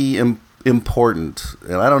seem to be important,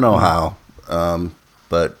 and I don't know how,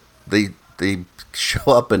 but they show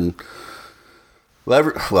up and.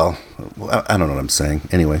 Well, I don't know what I'm saying.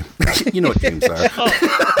 Anyway, you know what dreams are.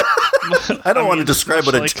 I don't want to describe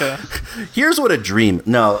what here's what a dream.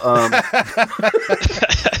 No.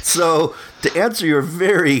 So to answer your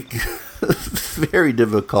very, very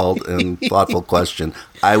difficult and thoughtful question,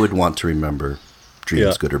 I would want to remember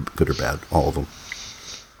dreams, good or bad, all of them.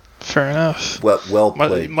 Fair enough. Well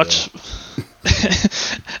played. Much,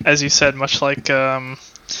 as you said, much like how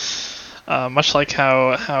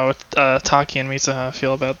Taki and Mitsuha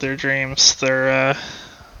feel about their dreams.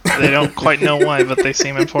 They don't quite know why, but they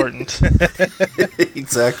seem important.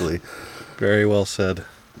 Exactly. Very well said.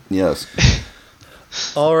 Yes.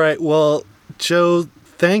 All right. Well, Joe,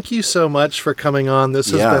 thank you so much for coming on.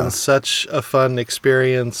 This has been such a fun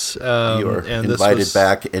experience. You are invited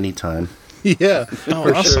back anytime. Yeah.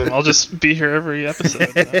 Oh, awesome. Sure. I'll just be here every episode.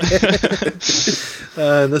 This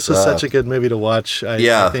was such a good movie to watch.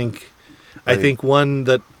 I think one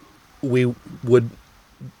that we would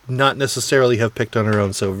not necessarily have picked on our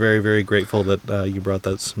own. So very, very grateful that you brought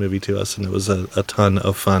this movie to us, and it was a ton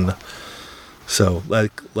of fun. So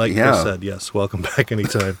like Chris said, yes, welcome back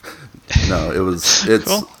anytime. No, it's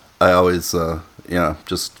cool. I always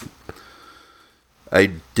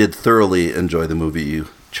I did thoroughly enjoy the movie you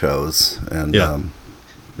chose, and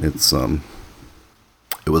it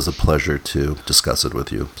was a pleasure to discuss it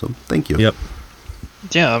with you. So thank you. Yep.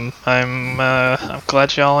 Yeah, I'm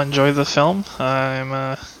glad you all enjoyed the film.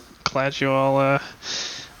 I'm glad you all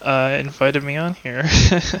invited me on here.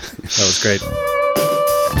 That was great.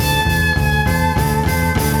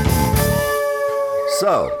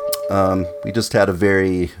 So, we just had a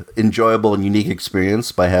very enjoyable and unique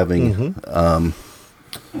experience by having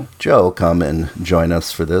Joe come and join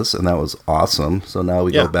us for this, and that was awesome. So now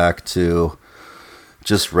we go back to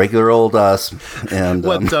just regular old us. And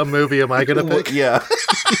what dumb movie am I going to pick? Yeah.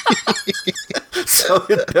 So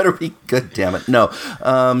it better be good, damn it. No.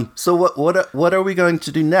 So what are we going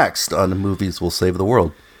to do next on the Movies Will Save the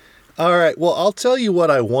World? All right. Well, I'll tell you what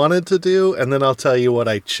I wanted to do, and then I'll tell you what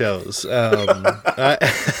I chose. I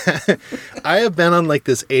have been on like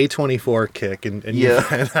this A24 kick, and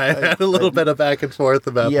I had a little bit of back and forth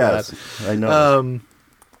about that. I know.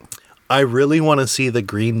 I really want to see The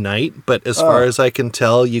Green Knight, but as far as I can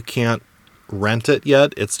tell, you can't rent it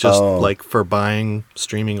yet. It's just like for buying,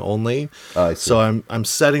 streaming only. I see. So I'm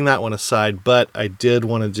setting that one aside, but I did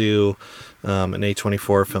want to do an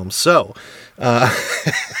A24 film. So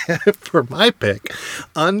for my pick,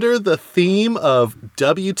 under the theme of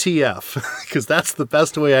WTF, because that's the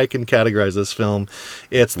best way I can categorize this film,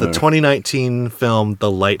 it's the 2019 film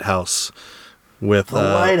The Lighthouse with The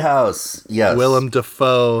Lighthouse. Yes. Willem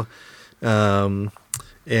Dafoe and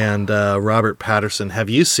Robert Pattinson. Have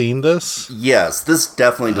you seen this? Yes, this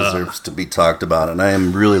definitely deserves to be talked about, and I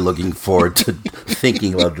am really looking forward to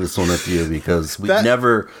thinking about this one with you, because we've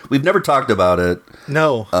never talked about it.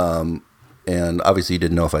 No. And obviously you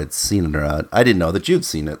didn't know if I'd seen it or not. I didn't know that you'd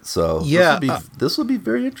seen it, so this will be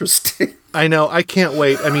very interesting. I know. I can't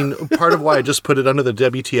wait. I mean, part of why I just put it under the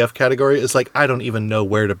WTF category is like, I don't even know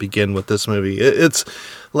where to begin with this movie. It's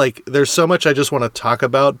like, there's so much I just want to talk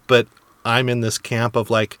about, but I'm in this camp of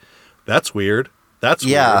like, that's weird. That's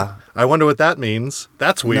weird. I wonder what that means.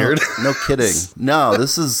 That's weird. No kidding. No,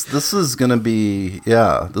 this is gonna be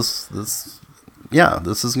this is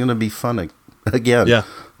gonna be fun again. Yeah.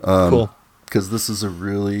 Cool. Because this is a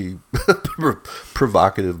really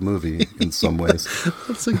provocative movie in some ways.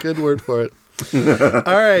 That's a good word for it. All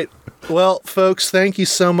right. Well, folks, thank you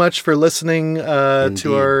so much for listening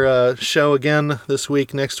to our show again this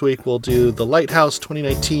week. Next week, we'll do The Lighthouse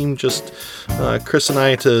 2019. Just Chris and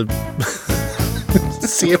I to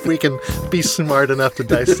see if we can be smart enough to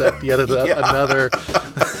dissect yet another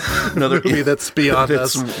movie that's beyond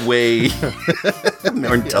us. It's way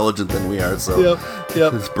more intelligent than we are. So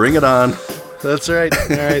yep. Let's bring it on. That's right.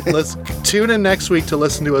 All right. Let's tune in next week to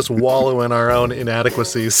listen to us wallow in our own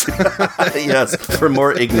inadequacies. Yes, for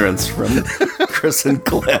more ignorance from Chris and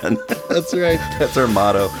Glenn. That's right. That's our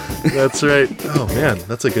motto. That's right. Oh man,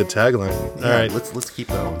 that's a good tagline. All right. Let's keep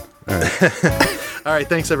going. All right. All right.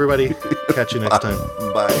 Thanks everybody. Catch you next time.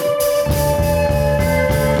 Bye.